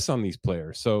they don't miss on these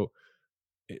players. So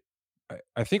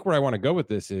I think where I want to go with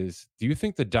this is, do you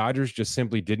think the Dodgers just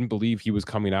simply didn't believe he was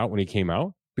coming out when he came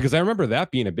out? Because I remember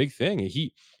that being a big thing.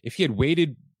 If he had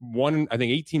waited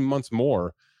 18 months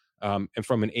more, and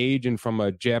from an age and from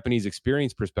a Japanese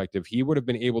experience perspective, he would have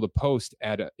been able to post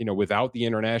at without the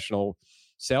international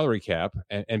salary cap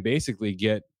and basically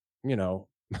get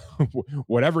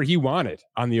whatever he wanted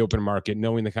on the open market,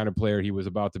 knowing the kind of player he was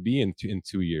about to be in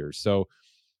 2 years. So,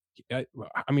 I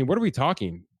mean, what are we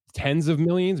talking? Tens of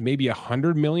millions, maybe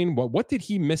 100 million. What did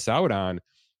he miss out on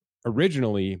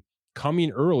originally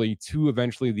coming early to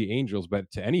eventually the Angels,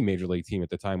 but to any major league team at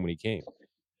the time when he came?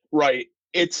 Right.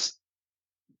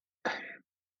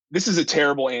 This is a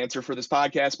terrible answer for this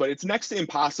podcast, but it's next to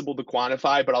impossible to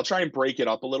quantify, but I'll try and break it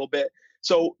up a little bit.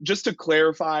 So just to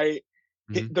clarify,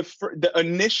 the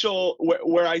initial,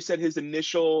 where I said his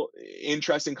initial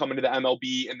interest in coming to the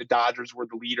MLB and the Dodgers were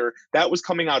the leader, that was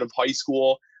coming out of high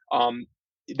school.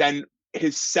 Then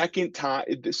his second time,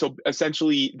 so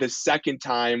essentially the second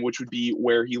time, which would be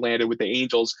where he landed with the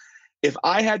Angels. If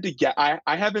I had to get, I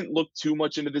haven't looked too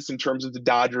much into this in terms of the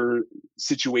Dodger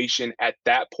situation at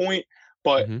that point,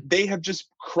 but they have just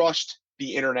crushed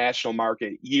the international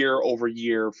market year over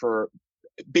year for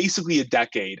basically a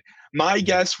decade. My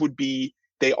guess would be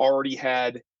they already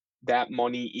had that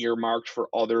money earmarked for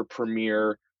other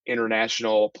premier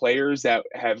international players that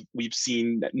we've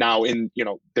seen now in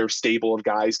their stable of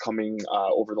guys coming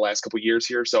over the last couple of years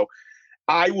here. So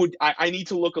I need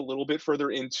to look a little bit further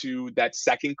into that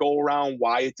second go around,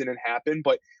 why it didn't happen,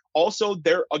 but also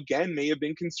there again may have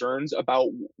been concerns about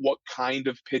what kind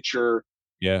of pitcher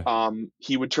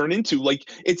he would turn into. Like,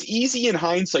 it's easy in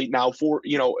hindsight now for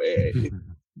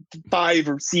 5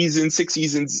 6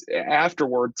 seasons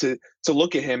afterward to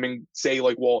look at him and say,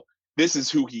 like, well, this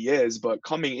is who he is. But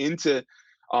coming into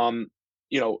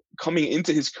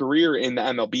his career in the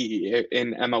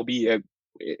MLB,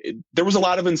 there was a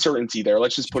lot of uncertainty there.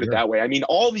 Let's just put it that way. I mean,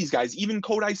 all these guys, even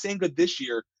Kodai Senga this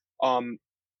year,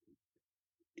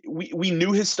 we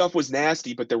knew his stuff was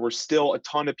nasty, but there were still a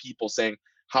ton of people saying,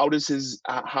 how does his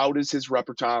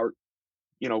repertoire,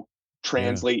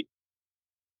 translate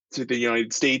to the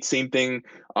United States? Same thing.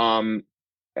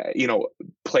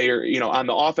 Player, on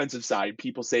the offensive side,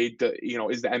 people say, is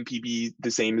the MPB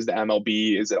the same as the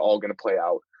MLB? Is it all going to play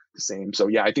out the same? So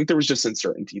yeah, I think there was just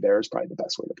uncertainty there is probably the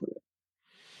best way to put it.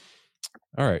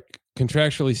 All right.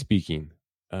 Contractually speaking,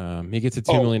 he gets a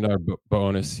 $2 million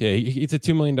bonus. Yeah, he gets a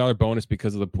 $2 million bonus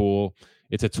because of the pool.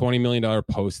 It's a $20 million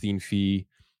posting fee.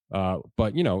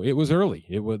 But it was early.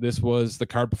 This was the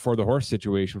cart before the horse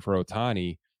situation for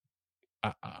Ohtani.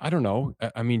 I don't know.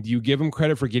 I mean, do you give him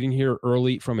credit for getting here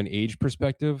early from an age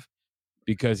perspective,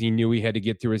 because he knew he had to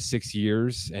get through his 6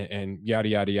 years and yada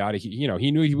yada yada? He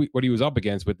knew what he was up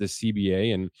against with this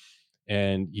CBA,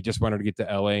 and he just wanted to get to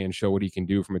LA and show what he can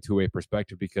do from a two-way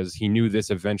perspective, because he knew this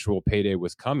eventual payday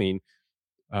was coming.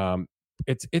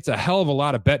 It's a hell of a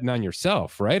lot of betting on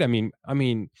yourself, right? I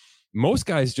mean, most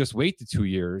guys just wait the 2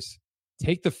 years,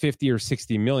 take the 50 or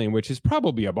 60 million, which is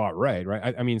probably about right?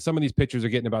 I mean, some of these pitchers are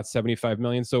getting about 75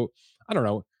 million. So I don't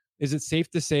know. Is it safe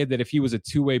to say that if he was a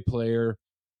two-way player,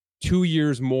 2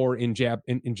 years more in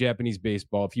Japanese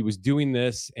baseball, if he was doing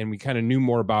this and we kind of knew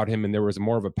more about him and there was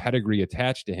more of a pedigree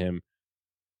attached to him,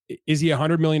 is he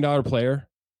 $100 million player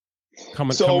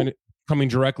coming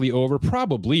directly over?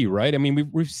 Probably, right? I mean,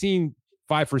 we've seen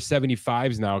 5 for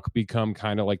 75s now become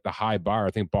kind of like the high bar.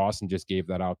 I think Boston just gave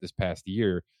that out this past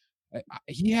year.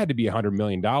 He had to be $100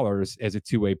 million as a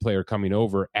two-way player coming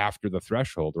over after the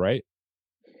threshold, right?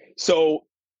 So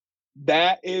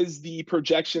that is the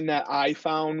projection that I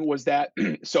found, was that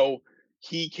so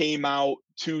he came out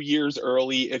 2 years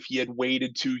early. If he had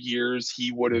waited 2 years,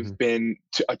 he would have been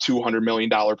a $200 million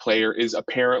player, is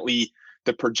apparently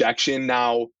the projection.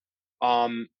 Now,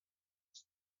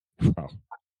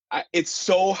 it's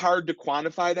so hard to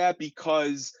quantify that,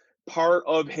 because part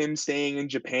of him staying in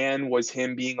Japan was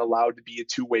him being allowed to be a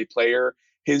two-way player.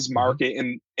 His market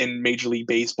in Major League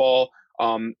Baseball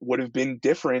would have been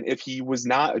different if he was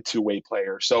not a two-way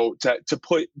player. So to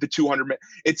put the 200,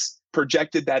 it's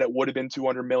projected that it would have been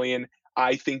 200 million.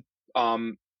 I think,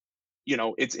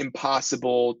 it's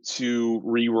impossible to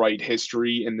rewrite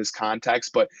history in this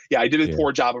context. But yeah, I did a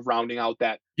poor job of rounding out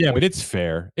that. Yeah, but it's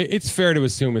fair. It's fair to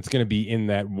assume it's going to be in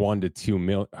that 1 to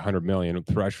 200 million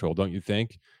threshold, don't you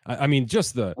think? I mean,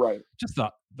 just the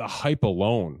hype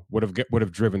alone would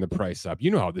have driven the price up.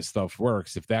 You know how this stuff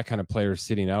works. If that kind of player is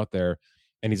sitting out there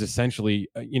and he's essentially,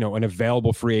 an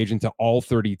available free agent to all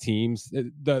 30 teams,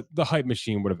 the hype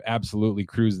machine would have absolutely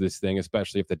cruised this thing,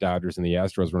 especially if the Dodgers and the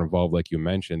Astros were involved, like you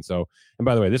mentioned. So, and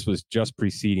by the way, this was just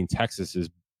preceding Texas's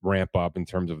ramp up in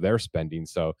terms of their spending.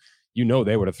 So,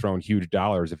 they would have thrown huge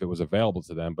dollars if it was available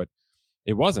to them, but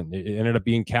it wasn't. It ended up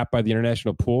being capped by the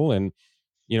international pool, and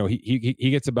he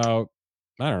gets about,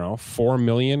 I don't know, $4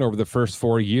 million over the first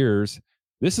 4 years.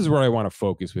 This is where I want to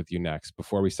focus with you next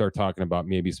before we start talking about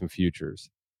maybe some futures.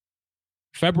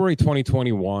 February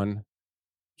 2021,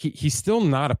 he's still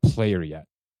not a player yet.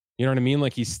 You know what I mean?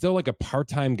 Like, he's still like a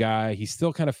part-time guy. He's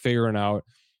still kind of figuring out,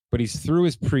 but he's through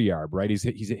his pre-arb, right? He's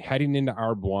heading into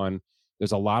ARB 1.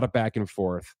 There's a lot of back and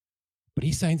forth. But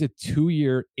he signs a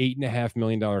 2-year, $8.5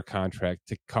 million contract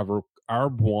to cover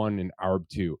ARB 1 and ARB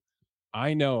 2.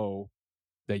 I know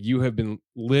that you have been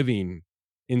living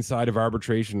inside of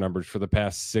arbitration numbers for the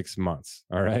past 6 months,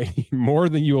 all right? More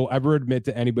than you will ever admit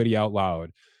to anybody out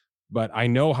loud. But I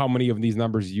know how many of these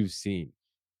numbers you've seen.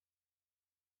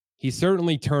 He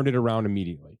certainly turned it around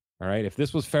immediately, all right? If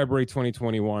this was February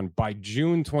 2021, by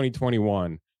June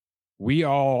 2021, we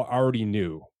all already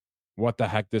knew what the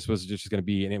heck this was just going to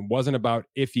be. And it wasn't about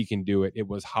if he can do it. It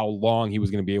was how long he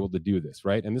was going to be able to do this,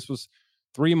 right? And this was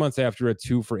 3 months after a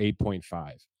 2 for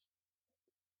 8.5.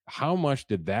 How much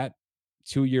did that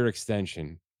 2-year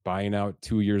extension, buying out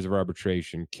 2 years of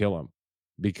arbitration, kill him?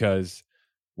 Because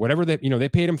whatever that, they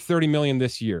paid him $30 million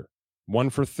this year, 1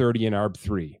 for 30 in ARB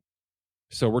 3.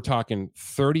 So we're talking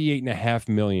 $38.5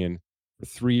 million for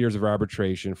 3 years of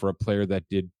arbitration for a player that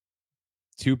did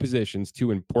two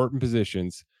important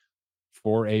positions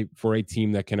for a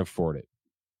team that can afford it.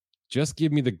 Just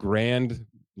give me the grand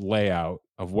layout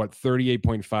of what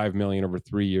 $38.5 million over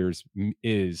 3 years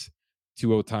is to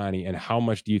Ohtani, and how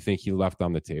much do you think he left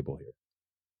on the table here?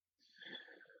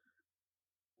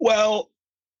 Well,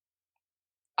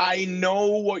 I know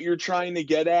what you're trying to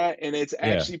get at, and it's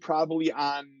actually probably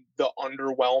on the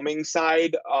underwhelming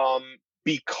side,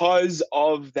 because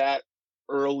of that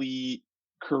early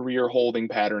career holding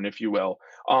pattern, if you will.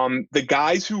 The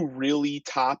guys who really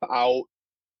top out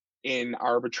in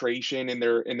arbitration in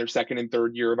their second and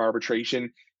third year of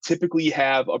arbitration typically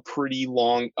have a pretty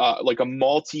long, like a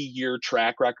multi-year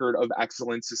track record of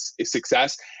excellent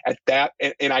success at that.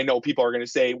 And I know people are going to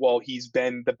say, well, he's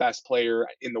been the best player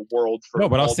in the world for. No,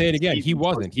 but I'll say it again. He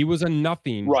wasn't. He was a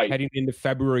nothing heading into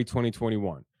February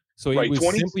 2021. So it was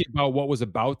simply about what was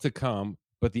about to come,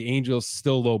 but the Angels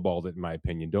still lowballed it, in my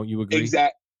opinion. Don't you agree?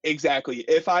 Exactly.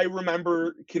 If I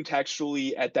remember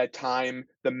contextually at that time,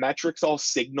 the metrics all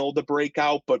signaled the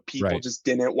breakout, but people just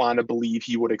didn't want to believe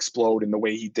he would explode in the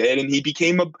way he did. And he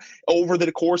became over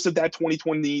the course of that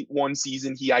 2021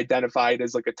 season, he identified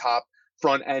as like a top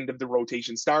front end of the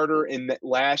rotation starter. And that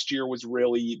last year was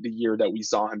really the year that we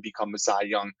saw him become a Cy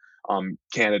Young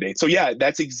candidate. So yeah,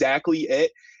 that's exactly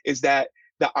it, is that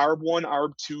the ARB 1,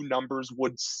 ARB 2 numbers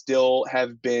would still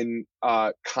have been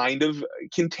kind of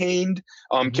contained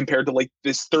compared to like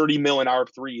this 30 mil in ARB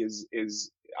 3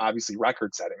 is obviously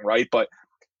record setting, right? But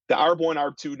the ARB 1,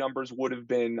 ARB 2 numbers would have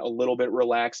been a little bit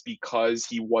relaxed because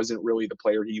he wasn't really the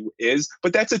player he is.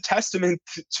 But that's a testament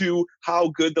to how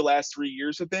good the last 3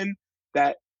 years have been,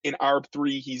 that in ARB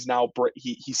 3 he's now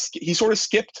he sort of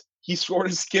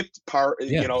skipped part,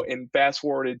 and fast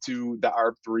forwarded to the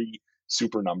ARB 3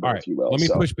 super number, if you will. Let me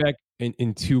push back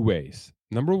in two ways.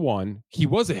 Number one, he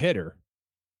was a hitter.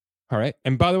 All right.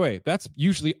 And by the way, that's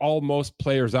usually all most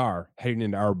players are heading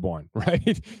into ARB 1,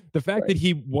 right? The fact that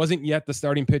he wasn't yet the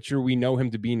starting pitcher we know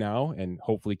him to be now, and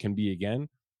hopefully can be again,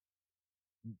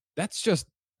 that's just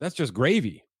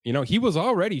gravy. He was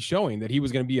already showing that he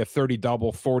was going to be a 30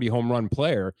 double, 40 home run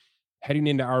player heading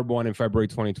into ARB 1 in February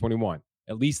 2021.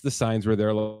 At least the signs were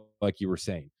there, like you were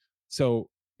saying. So,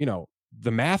 the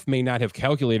math may not have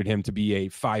calculated him to be a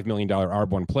 $5 million ARB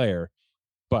 1 player,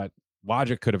 but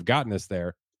logic could have gotten us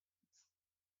there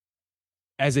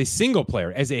as a single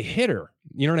player, as a hitter.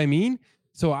 You know what I mean?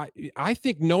 So I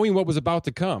think knowing what was about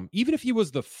to come, even if he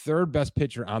was the third best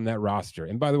pitcher on that roster,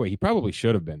 and by the way, he probably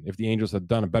should have been if the Angels had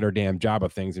done a better damn job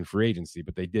of things in free agency,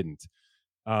 but they didn't.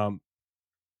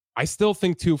 I still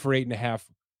think 2 for 8.5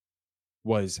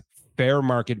 was fair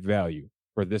market value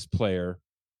for this player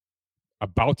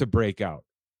about to break out.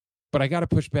 But I got to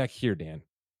push back here, Dan.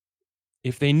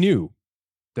 If they knew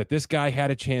that this guy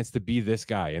had a chance to be this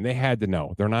guy, and they had to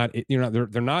know, they're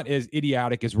not as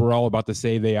idiotic as we're all about to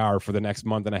say they are for the next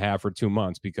month and a half or 2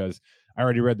 months, because I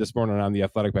already read this morning on The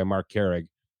Athletic by Mark Carrick,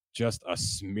 just a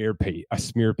smear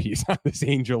piece on this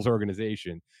Angels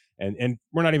organization. And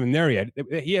we're not even there yet.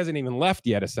 He hasn't even left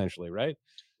yet, essentially, right?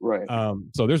 Right.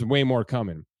 So there's way more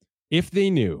coming. If they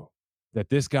knew that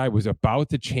this guy was about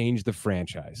to change the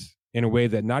franchise in a way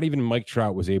that not even Mike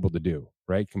Trout was able to do,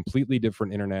 right? Completely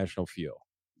different international feel.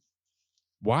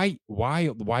 Why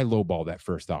lowball that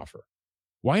first offer?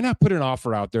 Why not put an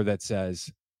offer out there that says,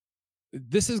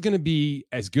 this is going to be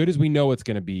as good as we know it's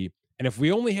going to be, and if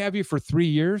we only have you for 3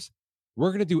 years, we're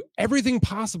going to do everything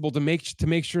possible to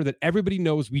make sure that everybody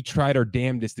knows we tried our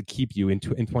damnedest to keep you in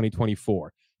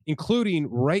 2024, including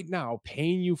right now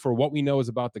paying you for what we know is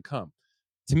about to come.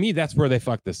 To me, that's where they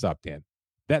fucked this up, Dan.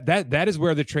 That is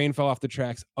where the train fell off the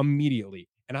tracks immediately.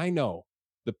 And I know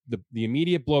the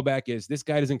immediate blowback is this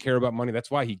guy doesn't care about money. That's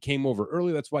why he came over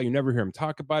early. That's why you never hear him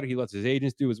talk about it. He lets his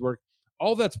agents do his work.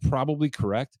 All that's probably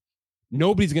correct.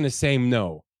 Nobody's going to say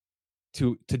no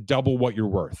to double what you're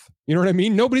worth. You know what I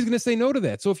mean? Nobody's going to say no to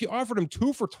that. So if you offered him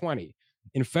 2 for 20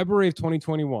 in February of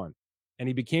 2021 and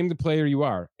he became the player you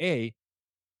are,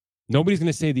 nobody's going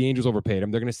to say the Angels overpaid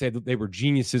him. They're going to say that they were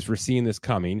geniuses for seeing this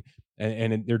coming,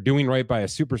 and they're doing right by a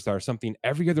superstar, something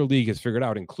every other league has figured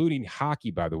out, including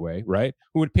hockey, by the way, right?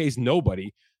 Who it pays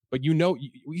nobody. But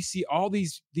we see all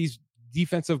these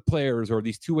defensive players or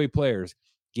these two-way players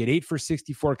get 8 for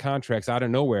 64 contracts out of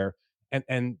nowhere,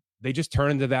 and they just turn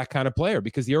into that kind of player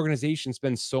because the organization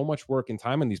spends so much work and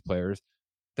time on these players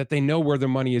that they know where their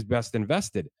money is best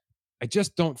invested. I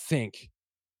just don't think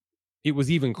it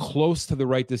was even close to the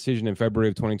right decision in February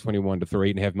of 2021 to throw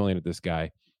 $8.5 million at this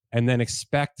guy and then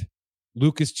expect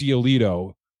Lucas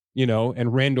Giolito,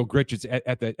 and Randall Grichuk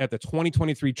at the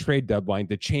 2023 trade deadline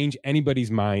to change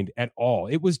anybody's mind at all.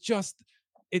 It was just,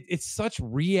 it's such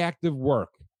reactive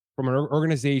work from an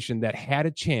organization that had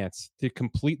a chance to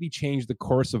completely change the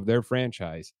course of their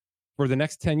franchise for the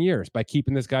next 10 years by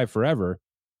keeping this guy forever.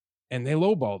 And they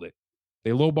lowballed it.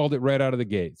 They lowballed it right out of the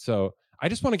gate. So I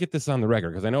just want to get this on the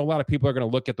record because I know a lot of people are going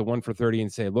to look at the 1 for 30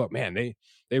 and say, look, man,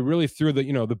 they really threw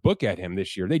the book at him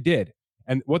this year. They did.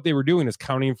 And what they were doing is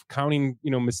counting,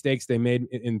 mistakes they made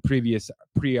in previous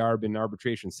pre-arb and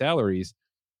arbitration salaries.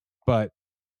 But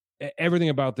everything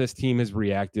about this team is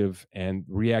reactive, and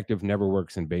reactive never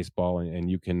works in baseball. And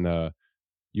you can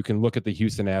look at the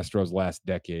Houston Astros last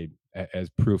decade as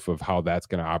proof of how that's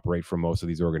going to operate for most of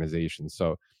these organizations.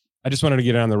 So I just wanted to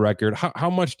get it on the record.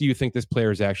 How much do you think this player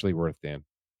is actually worth, Dan?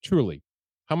 Truly,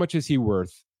 how much is he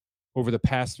worth over the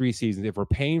past 3 seasons? If we're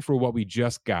paying for what we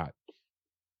just got,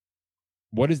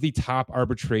 what is the top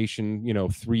arbitration,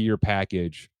 3-year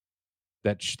package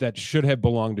that should have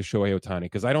belonged to Shohei Ohtani?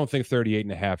 Because I don't think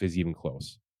 38.5 is even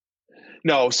close.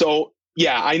 No. So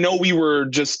yeah, I know we were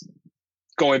just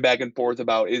going back and forth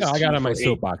about is. No, I got on my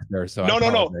soapbox there. So no.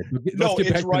 Let's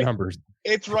get back to the numbers.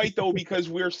 It's right though, because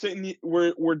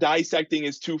we're dissecting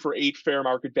is 2 for 8 fair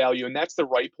market value, and that's the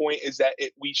right point. Is that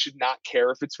we should not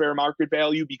care if it's fair market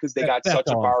value because they got such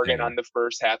a bargain on the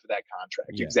first half of that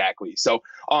contract. Yeah. Exactly. So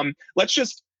let's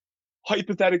just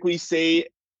hypothetically say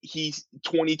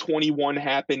 2021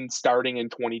 happened starting in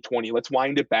 2020. Let's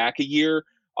wind it back a year.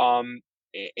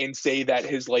 And say that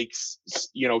his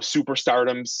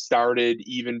superstardom started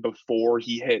even before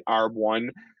he hit ARB1.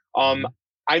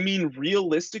 I mean,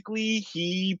 realistically,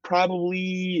 he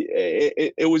probably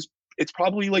it's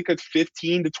probably like a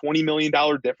 $15 to $20 million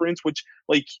difference, which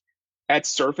at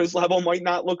surface level might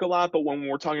not look a lot, but when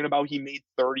we're talking about he made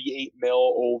 38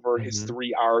 mil over his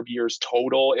 3 ARB years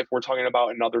total, if we're talking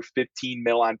about another 15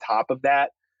 mil on top of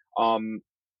that,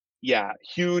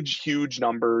 huge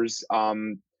numbers.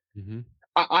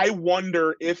 I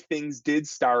wonder if things did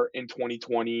start in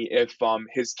 2020, if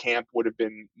his camp would have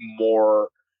been more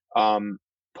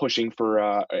pushing for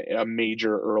a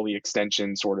major early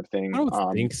extension sort of thing. I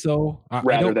don't think so.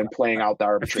 Rather than playing out the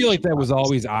arbitration. I feel like that was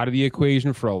always out of the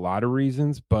equation for a lot of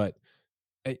reasons, but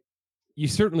you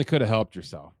certainly could have helped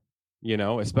yourself,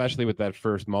 especially with that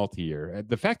first multi-year.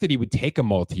 The fact that he would take a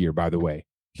multi-year, by the way,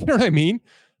 you know what I mean?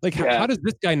 How does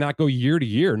this guy not go year to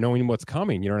year knowing what's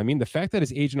coming? You know what I mean? The fact that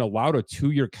his agent allowed a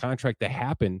 2-year contract to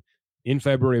happen in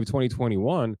February of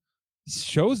 2021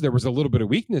 shows there was a little bit of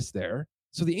weakness there.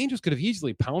 So the Angels could have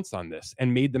easily pounced on this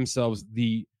and made themselves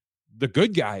the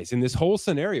good guys in this whole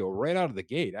scenario right out of the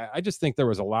gate. I just think there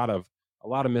was a lot of a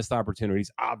lot of missed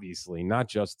opportunities, obviously, not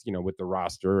just, with the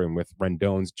roster and with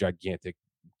Rendon's gigantic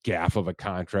gaffe of a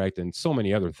contract and so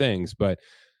many other things. But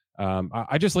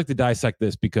I just like to dissect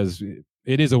this because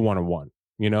it is a one-on-one,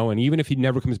 and even if he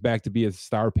never comes back to be a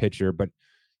star pitcher, but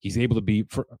he's able to be,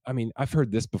 I've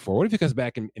heard this before. What if he comes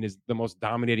back and is the most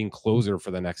dominating closer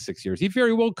for the next 6 years? He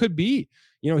very well could be.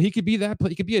 He could be that.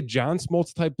 He could be a John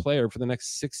Smoltz type player for the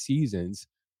next 6 seasons,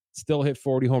 still hit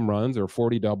 40 home runs or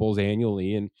 40 doubles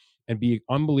annually, and be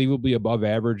unbelievably above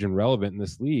average and relevant in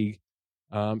this league.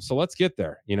 So let's get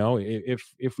there.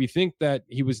 If we think that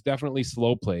he was definitely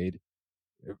slow played,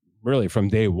 really from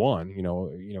day one,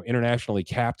 internationally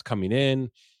capped coming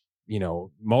in,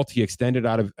 multi-extended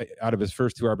out of his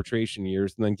first 2 arbitration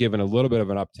years, and then given a little bit of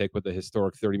an uptick with the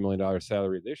historic $30 million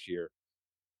salary this year.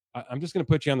 I'm just going to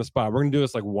put you on the spot. We're going to do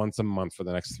this like once a month for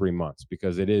the next 3 months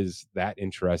because it is that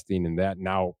interesting and that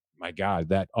now, my God,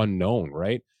 that unknown,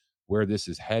 right? Where this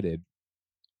is headed.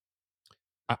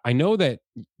 I know that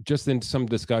just in some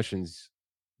discussions,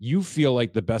 you feel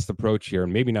like the best approach here,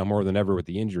 and maybe now more than ever with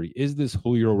the injury, is this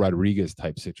Julio Rodriguez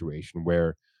type situation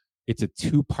where it's a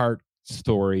 2-part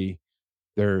story.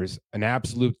 There's an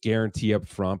absolute guarantee up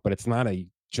front, but it's not a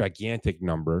gigantic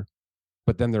number.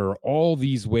 But then there are all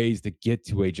these ways to get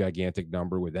to a gigantic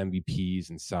number with MVPs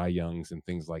and Cy Youngs and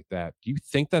things like that. Do you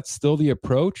think that's still the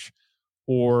approach,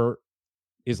 or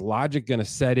is logic going to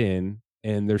set in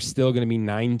and there's still going to be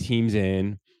 9 teams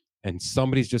in and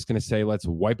somebody's just going to say, let's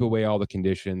wipe away all the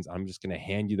conditions. I'm just going to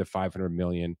hand you the $500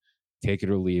 million, take it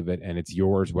or leave it. And it's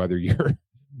yours, whether you're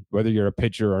a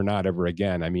pitcher or not ever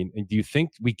again. Do you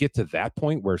think we get to that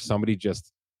point where somebody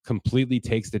just completely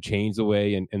takes the chains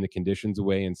away and the conditions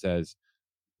away and says,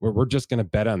 we're just going to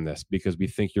bet on this because we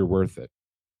think you're worth it?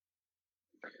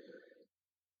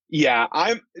 Yeah,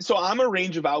 I'm a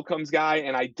range of outcomes guy,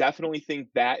 and I definitely think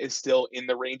that is still in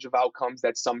the range of outcomes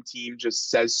that some team just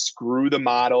says, screw the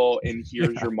model and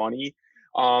here's your money.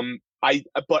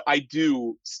 But I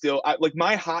do still like,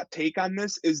 my hot take on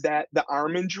this is that the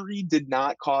arm injury did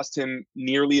not cost him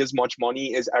nearly as much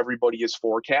money as everybody is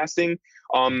forecasting.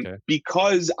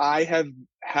 Because I have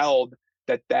held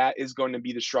that is going to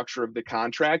be the structure of the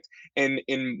contract. And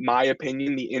in my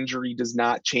opinion, the injury does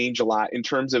not change a lot in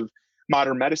terms of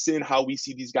modern medicine, how we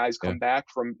see these guys come back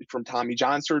from Tommy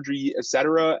John surgery,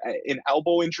 etc. An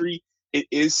elbow injury, it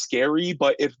is scary.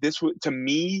 But if this was, to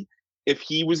me, if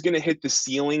he was going to hit the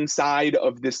ceiling side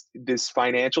of this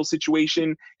financial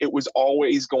situation, it was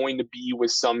always going to be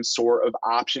with some sort of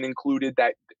option included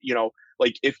that,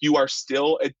 like if you are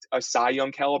still a Cy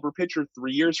Young caliber pitcher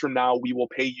 3 years from now, we will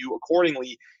pay you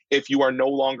accordingly. If you are no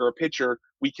longer a pitcher,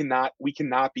 we cannot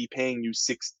be paying you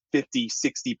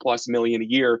 60 plus million a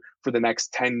year for the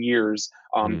next 10 years,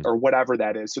 or whatever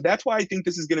that is. So that's why I think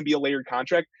this is going to be a layered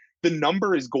contract. The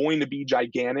number is going to be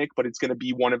gigantic, but it's going to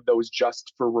be one of those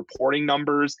just for reporting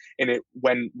numbers. And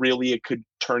when really it could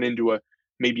turn into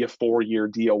maybe a 4-year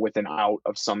deal with an out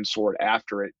of some sort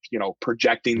after it,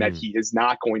 projecting that he is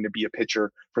not going to be a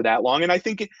pitcher for that long. And I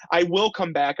think I will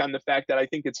come back on the fact that I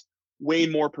think it's way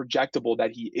more projectable that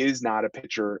he is not a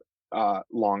pitcher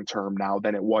long term now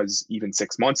than it was even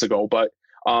 6 months ago. But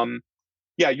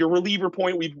yeah, your reliever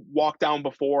point we've walked down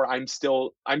before. I'm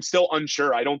still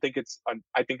unsure. I don't think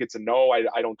I think it's a no.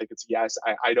 I don't think it's yes.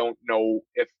 I don't know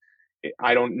if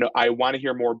I don't know. I want to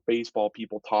hear more baseball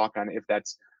people talk on if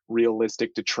that's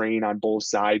realistic to train on both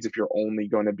sides if you're only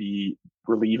going to be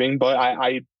relieving. But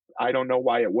I don't know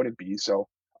why it wouldn't be. So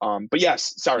but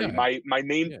yes, sorry. Yeah.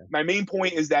 My main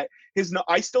point is that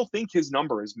I still think his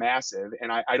number is massive,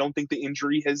 and I don't think the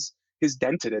injury has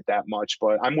dented it that much,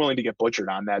 but I'm willing to get butchered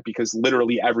on that because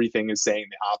literally everything is saying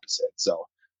the opposite. So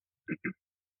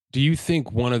do you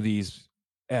think one of these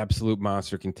absolute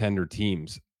monster contender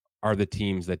teams are the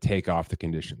teams that take off the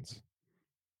conditions?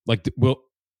 Like,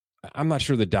 I'm not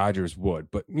sure the Dodgers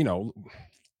would, but I don't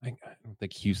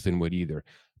think Houston would either.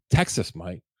 Texas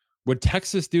might. Would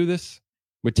Texas do this?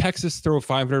 Would Texas throw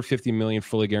 $550 million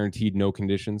fully guaranteed, no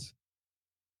conditions?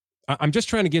 I'm just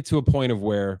trying to get to a point of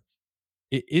where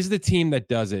is the team that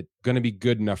does it going to be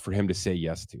good enough for him to say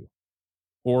yes to?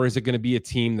 Or is it going to be a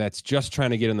team that's just trying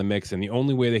to get in the mix, and the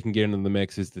only way they can get into the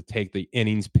mix is to take the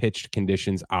innings pitched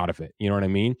conditions out of it? You know what I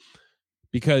mean?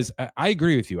 Because I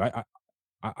agree with you.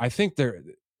 I think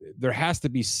there has to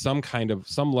be some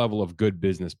level of good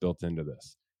business built into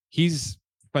this. He's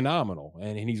phenomenal,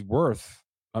 and he's worth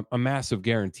a massive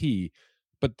guarantee,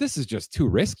 but this is just too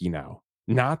risky now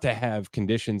not to have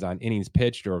conditions on innings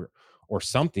pitched or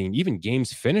something, even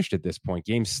games finished at this point,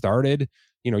 games started.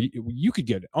 You could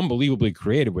get unbelievably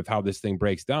creative with how this thing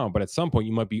breaks down, but at some point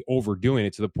you might be overdoing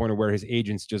it to the point of where his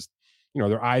agents just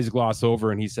their eyes gloss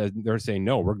over, and they're saying,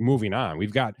 no, we're moving on.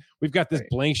 We've got this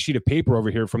blank sheet of paper over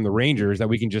here from the Rangers that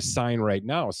we can just sign right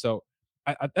now. So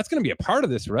that's going to be a part of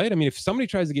this, right? I mean, if somebody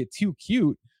tries to get too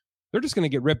cute, they're just going to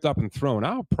get ripped up and thrown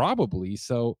out probably.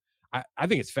 So I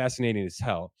think it's fascinating as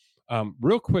hell.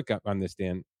 Real quick on this,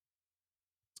 Dan,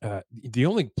 the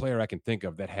only player I can think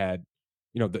of that had,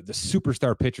 the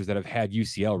superstar pitchers that have had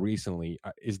UCL recently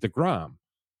is DeGrom.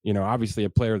 Obviously a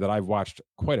player that I've watched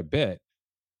quite a bit,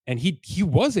 and he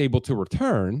was able to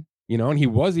return, and he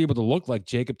was able to look like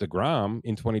Jacob DeGrom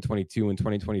in 2022 and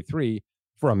 2023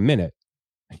 for a minute.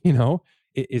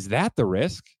 Is that the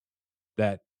risk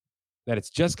that it's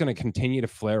just going to continue to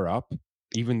flare up,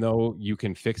 even though you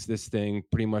can fix this thing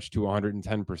pretty much to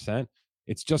 110%?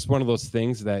 It's just one of those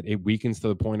things that it weakens to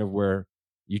the point of where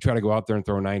you try to go out there and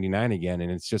throw 99 again,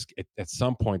 and it's just at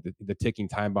some point the ticking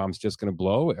time bomb is just going to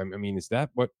blow. I mean, is that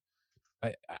what?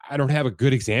 I don't have a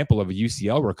good example of a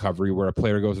UCL recovery where a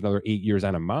player goes another 8 years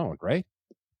on a mound, right?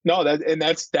 No,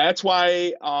 that's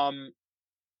why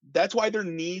there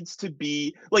needs to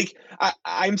be, like,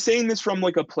 I'm saying this from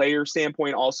like a player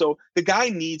standpoint also. The guy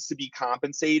needs to be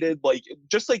compensated, like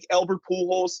just like Albert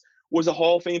Pujols was a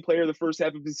Hall of Fame player the first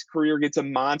half of his career, gets a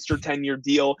monster 10-year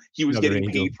deal. He was getting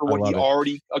paid for what he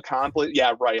already accomplished.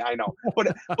 Yeah, right, I know.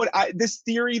 But this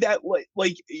theory that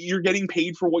like you're getting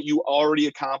paid for what you already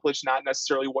accomplished, not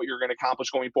necessarily what you're going to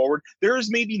accomplish going forward. There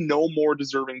is maybe no more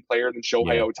deserving player than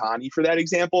Shohei Ohtani for that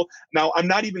example. Now, I'm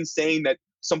not even saying that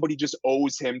somebody just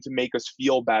owes him to make us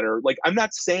feel better. Like, I'm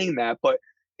not saying that, but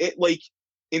it, like,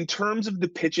 in terms of the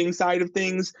pitching side of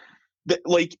things,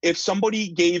 like if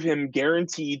somebody gave him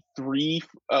guaranteed 3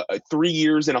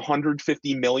 years and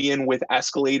 150 million with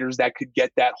escalators that could get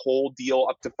that whole deal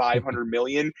up to 500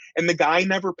 million, and the guy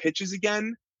never pitches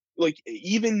again, like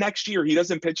even next year he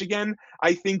doesn't pitch again,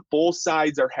 I think both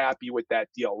sides are happy with that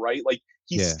deal, right? Like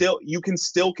you can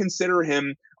still consider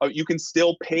him, you can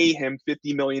still pay him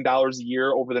 $50 million a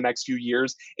year over the next few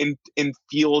years and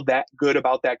feel that good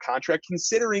about that contract,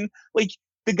 considering like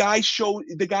the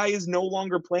guy is no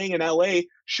longer playing in LA,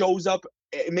 shows up,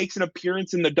 makes an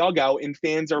appearance in the dugout, and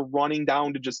fans are running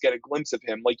down to just get a glimpse of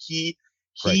him. Like he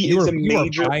is a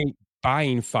major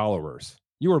buying followers.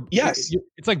 Yes,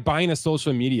 it's like buying a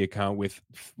social media account with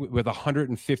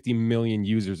 150 million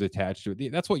users attached to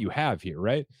it. That's what you have here,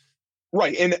 right?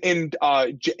 Right, and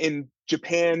in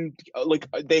Japan, like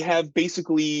they have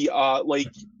basically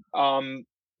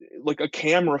like a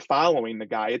camera following the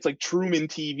guy. It's like Truman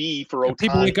TV for Ohtani.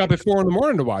 People wake up at 4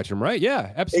 a.m. to watch him, right?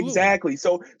 Yeah, absolutely. Exactly.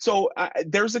 So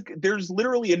there's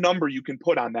literally a number you can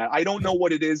put on that. I don't know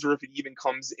what it is, or if it even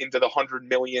comes into the 100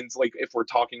 millions, like if we're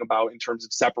talking about in terms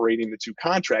of separating the two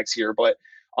contracts here. But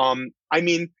I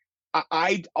mean,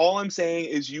 all I'm saying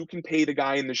is you can pay the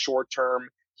guy in the short term.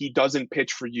 He doesn't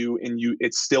pitch for you, and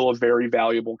it's still a very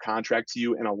valuable contract to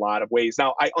you in a lot of ways.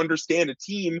 Now, I understand a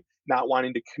team not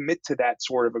wanting to commit to that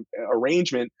sort of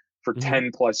arrangement for 10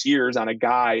 plus years on a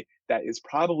guy that is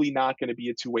probably not going to be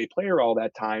a two-way player all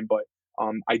that time. But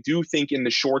I do think in the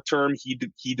short term,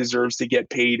 he deserves to get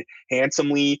paid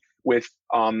handsomely with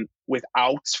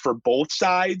outs for both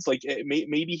sides. Like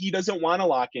maybe he doesn't want to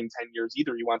lock in 10 years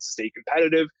either. He wants to stay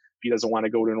competitive. He doesn't want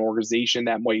to go to an organization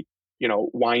that might,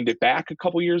 wind it back a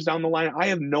couple years down the line. I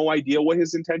have no idea what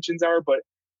his intentions are, but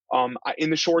in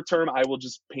the short term, I will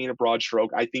just paint a broad stroke.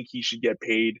 I think he should get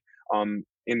paid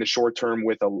in the short term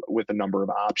with a number of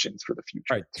options for the future.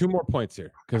 All right, 2 more points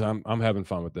here because I'm having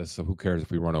fun with this. So who cares if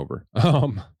we run over?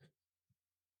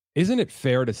 Isn't it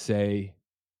fair to say,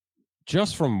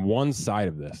 just from one side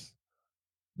of this,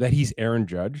 that he's Aaron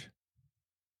Judge?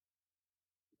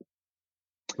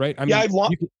 Right? I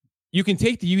mean, you can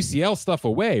take the UCL stuff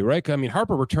away, right? I mean,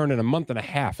 Harper returned in a month and a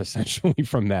half essentially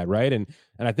from that, right? And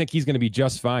I think he's going to be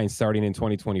just fine starting in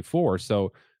 2024.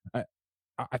 So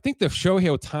I think the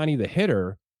Shohei Ohtani, the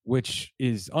hitter, which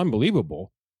is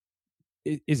unbelievable,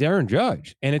 is Aaron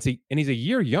Judge, and he's a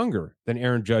year younger than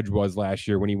Aaron Judge was last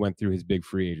year when he went through his big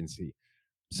free agency.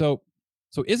 So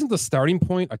isn't the starting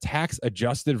point a tax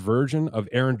adjusted version of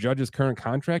Aaron Judge's current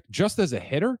contract just as a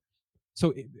hitter?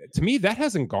 So to me, that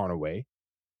hasn't gone away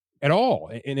at all.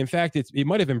 And in fact, it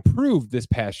might have improved this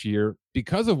past year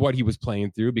because of what he was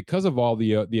playing through, because of all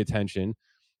the attention,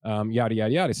 yada,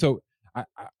 yada, yada. So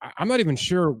I'm not even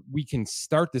sure we can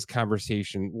start this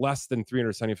conversation less than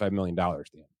 $375 million, Dan.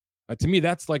 To me,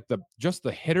 that's like just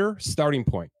the hitter starting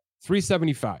point,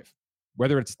 375,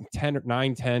 whether it's 10 or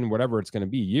 9, 10, whatever it's going to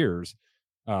be years.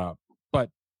 But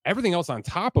everything else on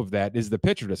top of that is the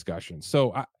pitcher discussion.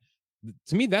 So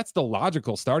to me, that's the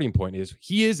logical starting point.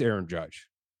 He is Aaron Judge.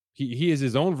 He is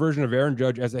his own version of Aaron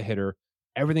Judge as a hitter.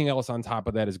 Everything else on top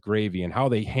of that is gravy, and how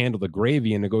they handle the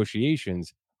gravy in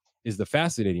negotiations is the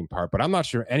fascinating part. But I'm not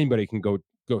sure anybody can go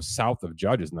south of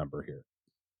Judge's number here.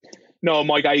 No,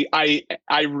 Mike, I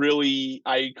really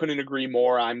couldn't agree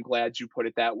more. I'm glad you put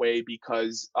it that way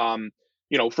because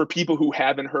for people who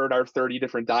haven't heard our 30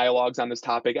 different dialogues on this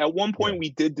topic, at one point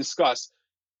we did discuss,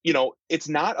 it's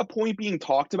not a point being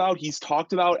talked about. He's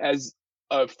talked about as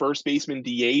a first baseman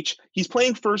DH. He's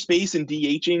playing first base and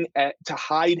DHing to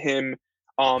hide him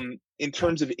in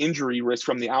terms of injury risk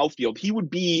from the outfield. He would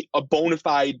be a bona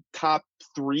fide top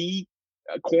 3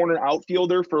 corner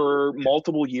outfielder for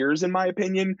multiple years, in my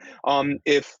opinion,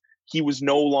 if he was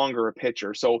no longer a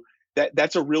pitcher. So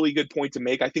that's a really good point to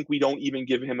make. I think we don't even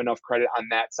give him enough credit on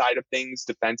that side of things.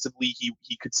 Defensively,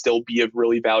 he could still be a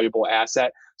really valuable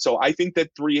asset. So I think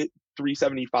that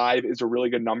 375 is a really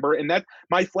good number. And that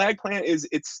my flag plant is,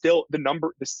 it's still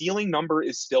the ceiling number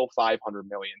is still 500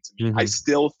 million to me. Mm-hmm. I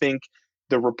still think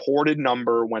the reported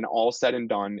number when all said and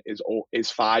done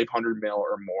is 500 mil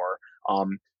or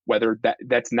more. Whether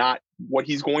that's not what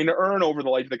he's going to earn over the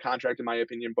life of the contract, in my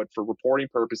opinion, but for reporting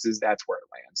purposes, that's where it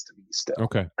lands to me still.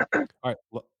 Okay. All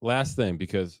right. Last thing,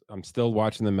 because I'm still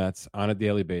watching the Mets on a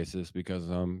daily basis because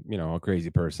I'm, a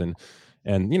crazy person,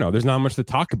 and there's not much to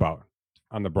talk about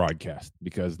on the broadcast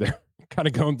because they're kind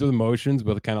of going through the motions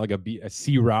with kind of like a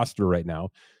C roster right now.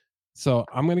 So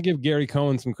I'm going to give Gary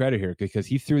Cohen some credit here because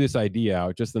he threw this idea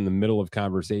out just in the middle of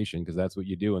conversation, because that's what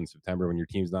you do in September when your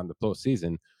team's not in the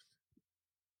postseason.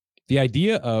 The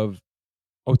idea of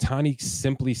Ohtani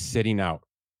simply sitting out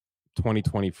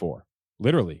 2024,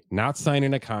 literally not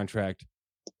signing a contract,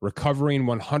 recovering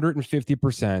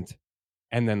 150%,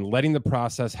 and then letting the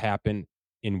process happen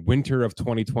in winter of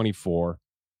 2024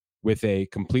 with a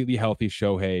completely healthy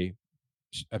Shohei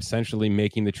essentially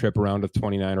making the trip around of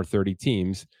 29 or 30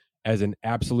 teams as an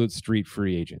absolute street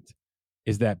free agent.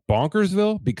 Is that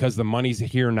bonkersville because the money's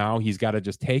here now, he's got to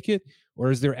just take it? Or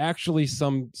is there actually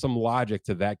some logic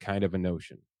to that kind of a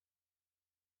notion?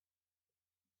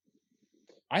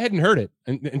 I hadn't heard it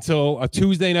until a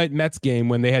Tuesday night Mets game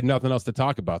when they had nothing else to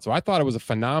talk about. So I thought it was a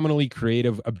phenomenally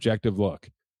creative, objective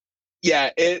look. Yeah,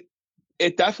 it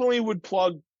definitely would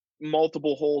plug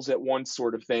multiple holes at once,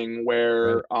 sort of thing,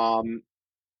 where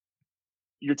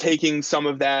you're taking some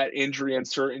of that injury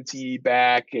uncertainty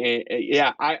back.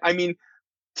 I mean,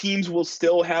 teams will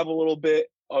still have a little bit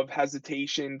of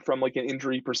hesitation from like an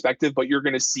injury perspective, but you're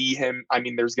going to see him. I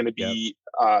mean, there's going to be,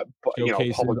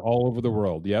 showcases all over the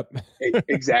world. Yep.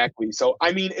 Exactly. So,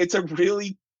 I mean, it's a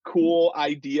really cool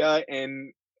idea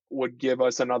and would give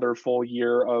us another full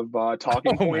year of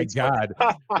talking points. Oh my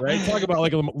God. Right. Talk about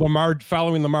like Lamar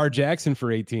following Lamar Jackson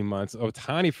for 18 months,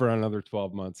 Ohtani for another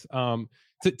 12 months.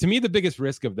 To me, the biggest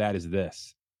risk of that is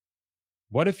this.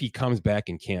 What if he comes back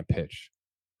and can't pitch?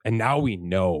 And now we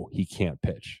know he can't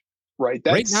pitch. Right.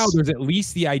 Right now, there's at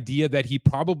least the idea that he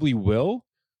probably will,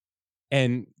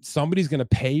 and somebody's going to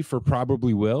pay for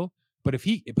probably will. But if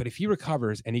he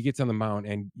recovers and he gets on the mound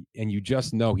and you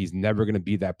just know he's never going to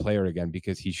be that player again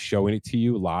because he's showing it to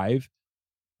you live,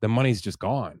 the money's just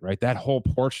gone, right? That whole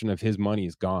portion of his money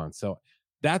is gone. So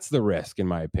that's the risk, in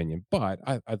my opinion. But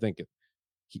I think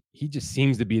he just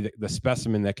seems to be the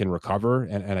specimen that can recover,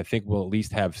 and I think we'll at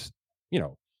least have,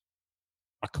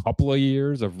 a couple of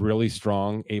years of really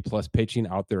strong A+ pitching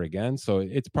out there again. So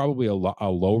it's probably a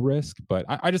low risk, but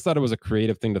I just thought it was a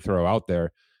creative thing to throw out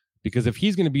there, because if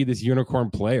he's going to be this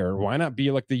unicorn player, why not be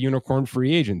like the unicorn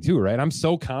free agent too, right? I'm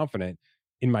so confident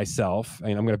in myself,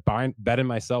 and I'm going to bet in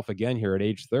myself again here at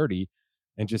age 30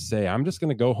 and just say, I'm just going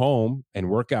to go home and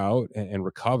work out and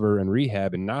recover and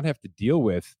rehab and not have to deal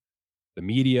with the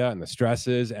media and the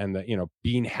stresses and the,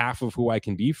 being half of who I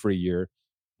can be for a year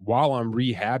while I'm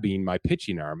rehabbing my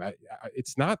pitching arm.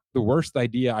 It's not the worst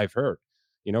idea I've heard.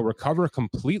 Recover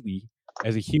completely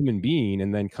as a human being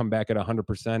and then come back at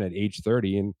 100% at age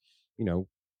 30 and,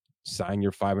 sign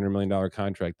your $500 million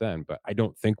contract then. But I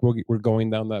don't think we're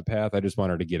going down that path. I just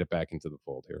wanted to get it back into the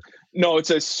fold here. No, it's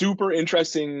a super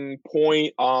interesting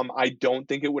point. I don't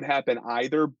think it would happen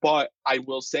either, but I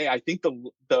will say I think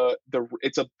the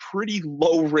it's a pretty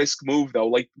low risk move though.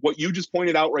 Like what you just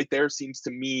pointed out right there seems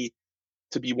to me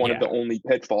to be one of the only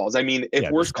pitfalls. I mean, if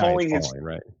we're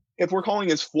calling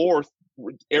his floor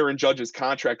Aaron Judge's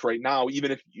contract right now,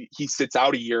 even if he sits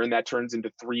out a year and that turns into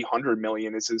 300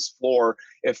 million is his floor,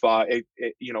 if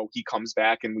he comes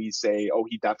back and we say, oh,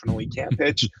 he definitely can't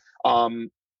pitch.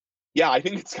 I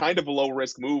think it's kind of a low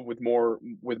risk move with more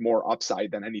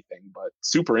upside than anything, but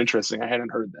super interesting. I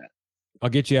hadn't heard that. I'll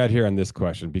get you out here on this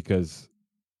question because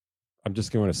I'm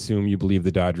just going to assume you believe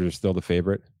the Dodgers are still the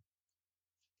favorite.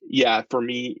 Yeah, for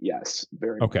me, yes,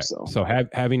 very much so. So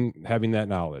having that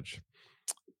knowledge,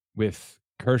 with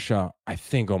Kershaw, I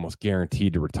think almost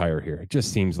guaranteed to retire here. It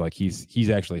just seems like he's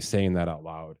actually saying that out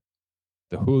loud.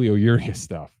 The Julio Urias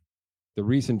stuff, the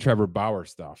recent Trevor Bauer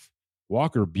stuff,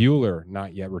 Walker Buehler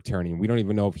not yet returning. We don't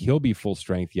even know if he'll be full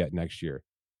strength yet next year.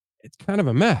 It's kind of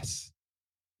a mess,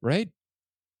 right?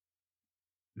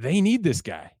 They need this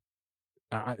guy.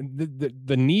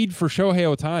 The need for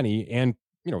Shohei Ohtani and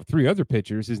 3 other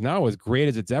pitchers is now as great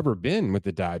as it's ever been with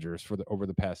the Dodgers over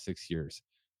the past 6 years.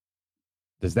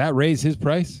 Does that raise his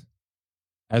price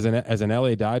as an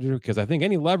LA Dodger? Because I think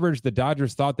any leverage the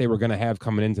Dodgers thought they were going to have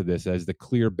coming into this as the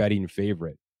clear betting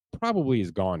favorite probably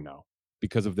is gone now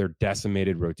because of their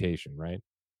decimated rotation, right?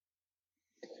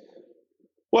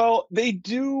 Well, they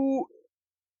do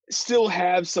still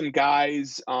have some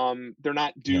guys. They're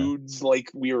not dudes like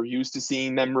we were used to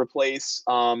seeing them replace,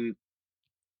 backfill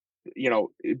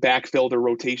their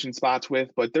rotation spots with,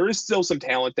 but there is still some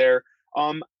talent there.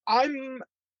 I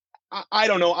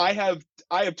don't know. I have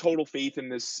total faith in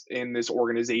this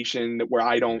organization where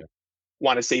I don't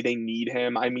want to say they need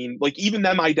him. I mean, like even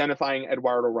them identifying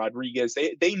Eduardo Rodriguez,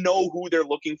 they know who they're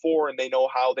looking for and they know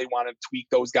how they want to tweak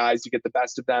those guys to get the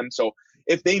best of them. So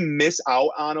if they miss out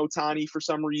on Ohtani for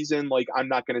some reason, like I'm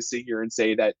not going to sit here and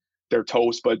say that they're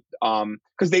toast, but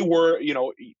because they were,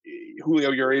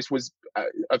 Julio Urias was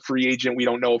a free agent. We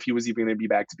don't know if he was even going to be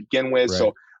back to begin with. Right.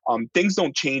 So things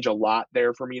don't change a lot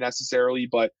there for me necessarily,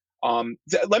 but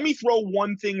let me throw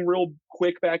one thing real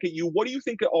quick back at you. What do you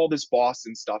think of all this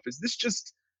Boston stuff? Is this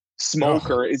just smoke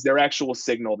or is there actual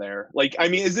signal there? Like, I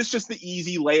mean, is this just the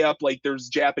easy layup? Like there's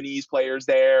Japanese players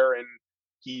there and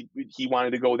he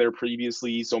wanted to go there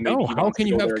previously. So maybe how can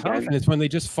you have confidence when they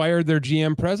just fired their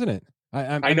GM president?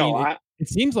 I know. Mean, it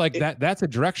seems like that's a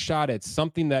direct shot at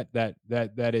something that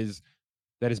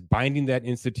is binding that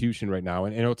institution right now.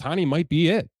 And Ohtani might be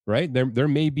it, right? There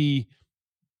may be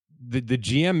the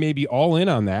GM may be all in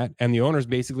on that, and the owners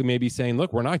basically may be saying,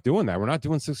 look, we're not doing that. We're not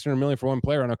doing $600 million for one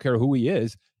player. I don't care who he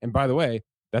is. And by the way,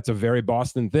 that's a very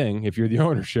Boston thing if you're the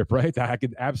ownership, right? I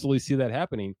could absolutely see that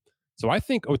happening. So I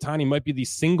think Ohtani might be the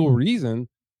single reason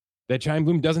that Chaim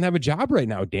Bloom doesn't have a job right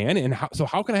now, Dan. And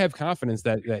how can I have confidence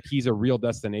that he's a real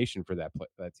destination for that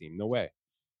team? No way.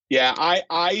 Yeah,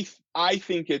 I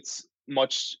think it's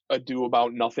much ado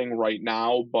about nothing right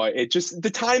now, but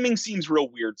the timing seems real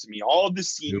weird to me. All of this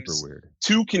seems super weird,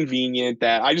 too convenient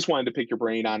that I just wanted to pick your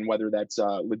brain on whether that's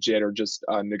legit or just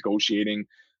negotiating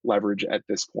leverage at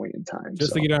this point in time.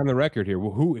 Just to get on the record here,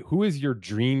 well, who is your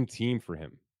dream team for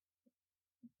him?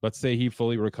 Let's say he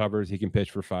fully recovers, he can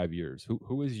pitch for 5 years.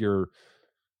 Who is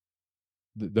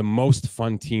the most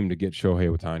fun team to get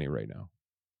Shohei Ohtani right now?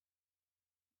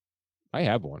 I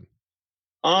have one.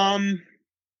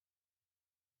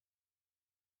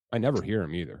 I never hear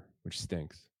him either, which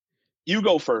stinks. You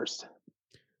go first.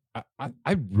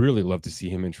 I'd really love to see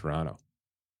him in Toronto.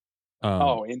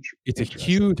 It's a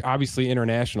huge, obviously,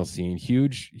 international scene,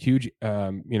 huge,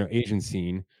 Asian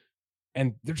scene,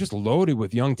 and they're just loaded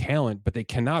with young talent, but they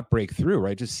cannot break through,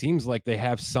 right? It just seems like they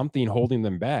have something holding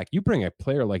them back. You bring a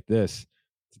player like this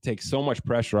to take so much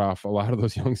pressure off a lot of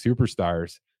those young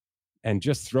superstars and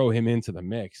just throw him into the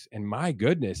mix. And my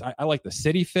goodness, I like the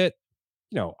city fit.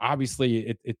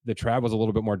 Obviously the travel's a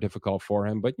little bit more difficult for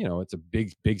him, but it's a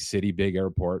big city, big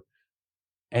airport.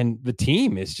 And the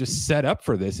team is just set up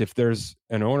for this if there's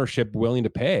an ownership willing to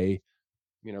pay,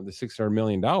 the $600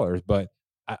 million. But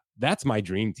that's my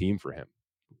dream team for him.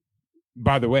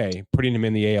 By the way, putting him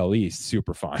in the AL East,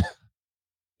 super fun.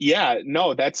 Yeah,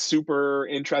 no, that's super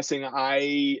interesting.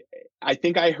 I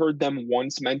think I heard them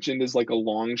once mentioned as like a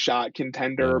long shot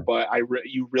contender, but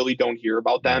you really don't hear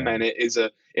about them, and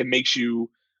it makes you.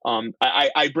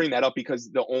 I bring that up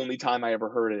because the only time I ever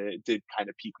heard it did kind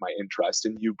of pique my interest,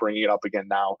 and you bringing it up again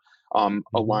now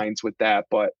aligns with that.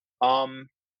 But I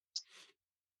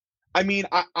mean,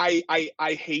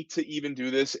 I hate to even do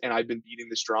this, and I've been beating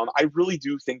this drum. I really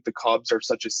do think the Cubs are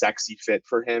such a sexy fit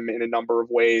for him in a number of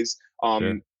ways.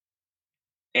 Sure.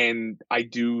 And I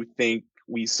do think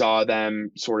we saw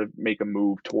them sort of make a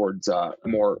move towards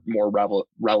more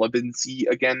relevancy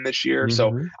again this year. Mm-hmm.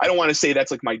 So I don't want to say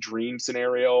that's like my dream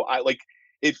scenario.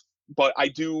 But I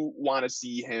do want to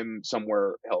see him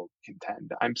somewhere he'll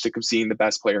contend. I'm sick of seeing the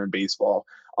best player in baseball.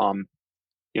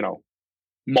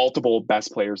 Multiple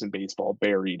best players in baseball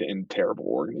buried in terrible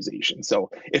organizations. So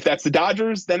if that's the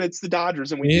Dodgers, then it's the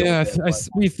Dodgers, and I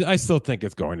still think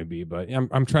it's going to be, but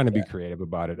I'm trying to be creative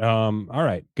about it. All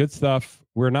right, good stuff.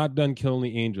 We're not done killing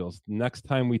the Angels. Next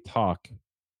time we talk,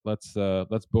 let's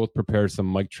both prepare some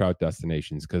Mike Trout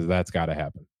destinations because that's got to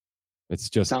happen. It's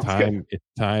just time. Good.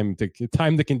 It's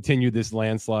time to continue this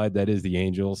landslide that is the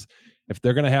Angels. If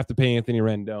they're going to have to pay Anthony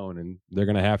Rendon, and they're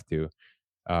going to have to.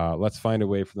 Let's find a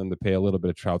way for them to pay a little bit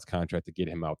of Trout's contract to get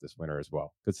him out this winter as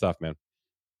well. Good stuff, man.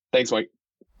 Thanks, Mike.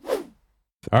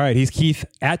 All right, he's Keith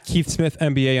at Keith Smith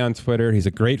NBA on Twitter. He's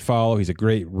a great follow. He's a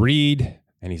great read,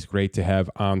 and he's great to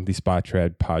have on the Spot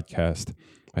Trad podcast.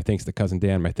 My thanks to Cousin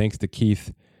Dan. My thanks to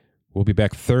Keith. We'll be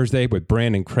back Thursday with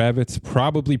Brandon Kravitz.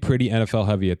 Probably pretty NFL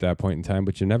heavy at that point in time,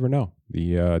 but you never know.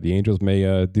 The Angels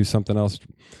may do something else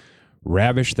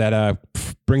ravish that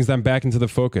brings them back into the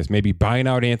focus. Maybe buying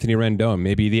out Anthony Rendon.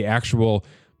 Maybe the actual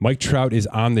Mike Trout is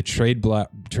on the trade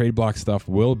block stuff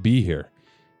will be here.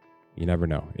 You never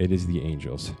know. It is the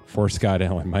Angels. For Scott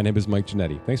Allen, my name is Mike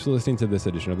Giannetti. Thanks for listening to this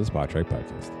edition of the Spot Trek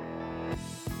Podcast.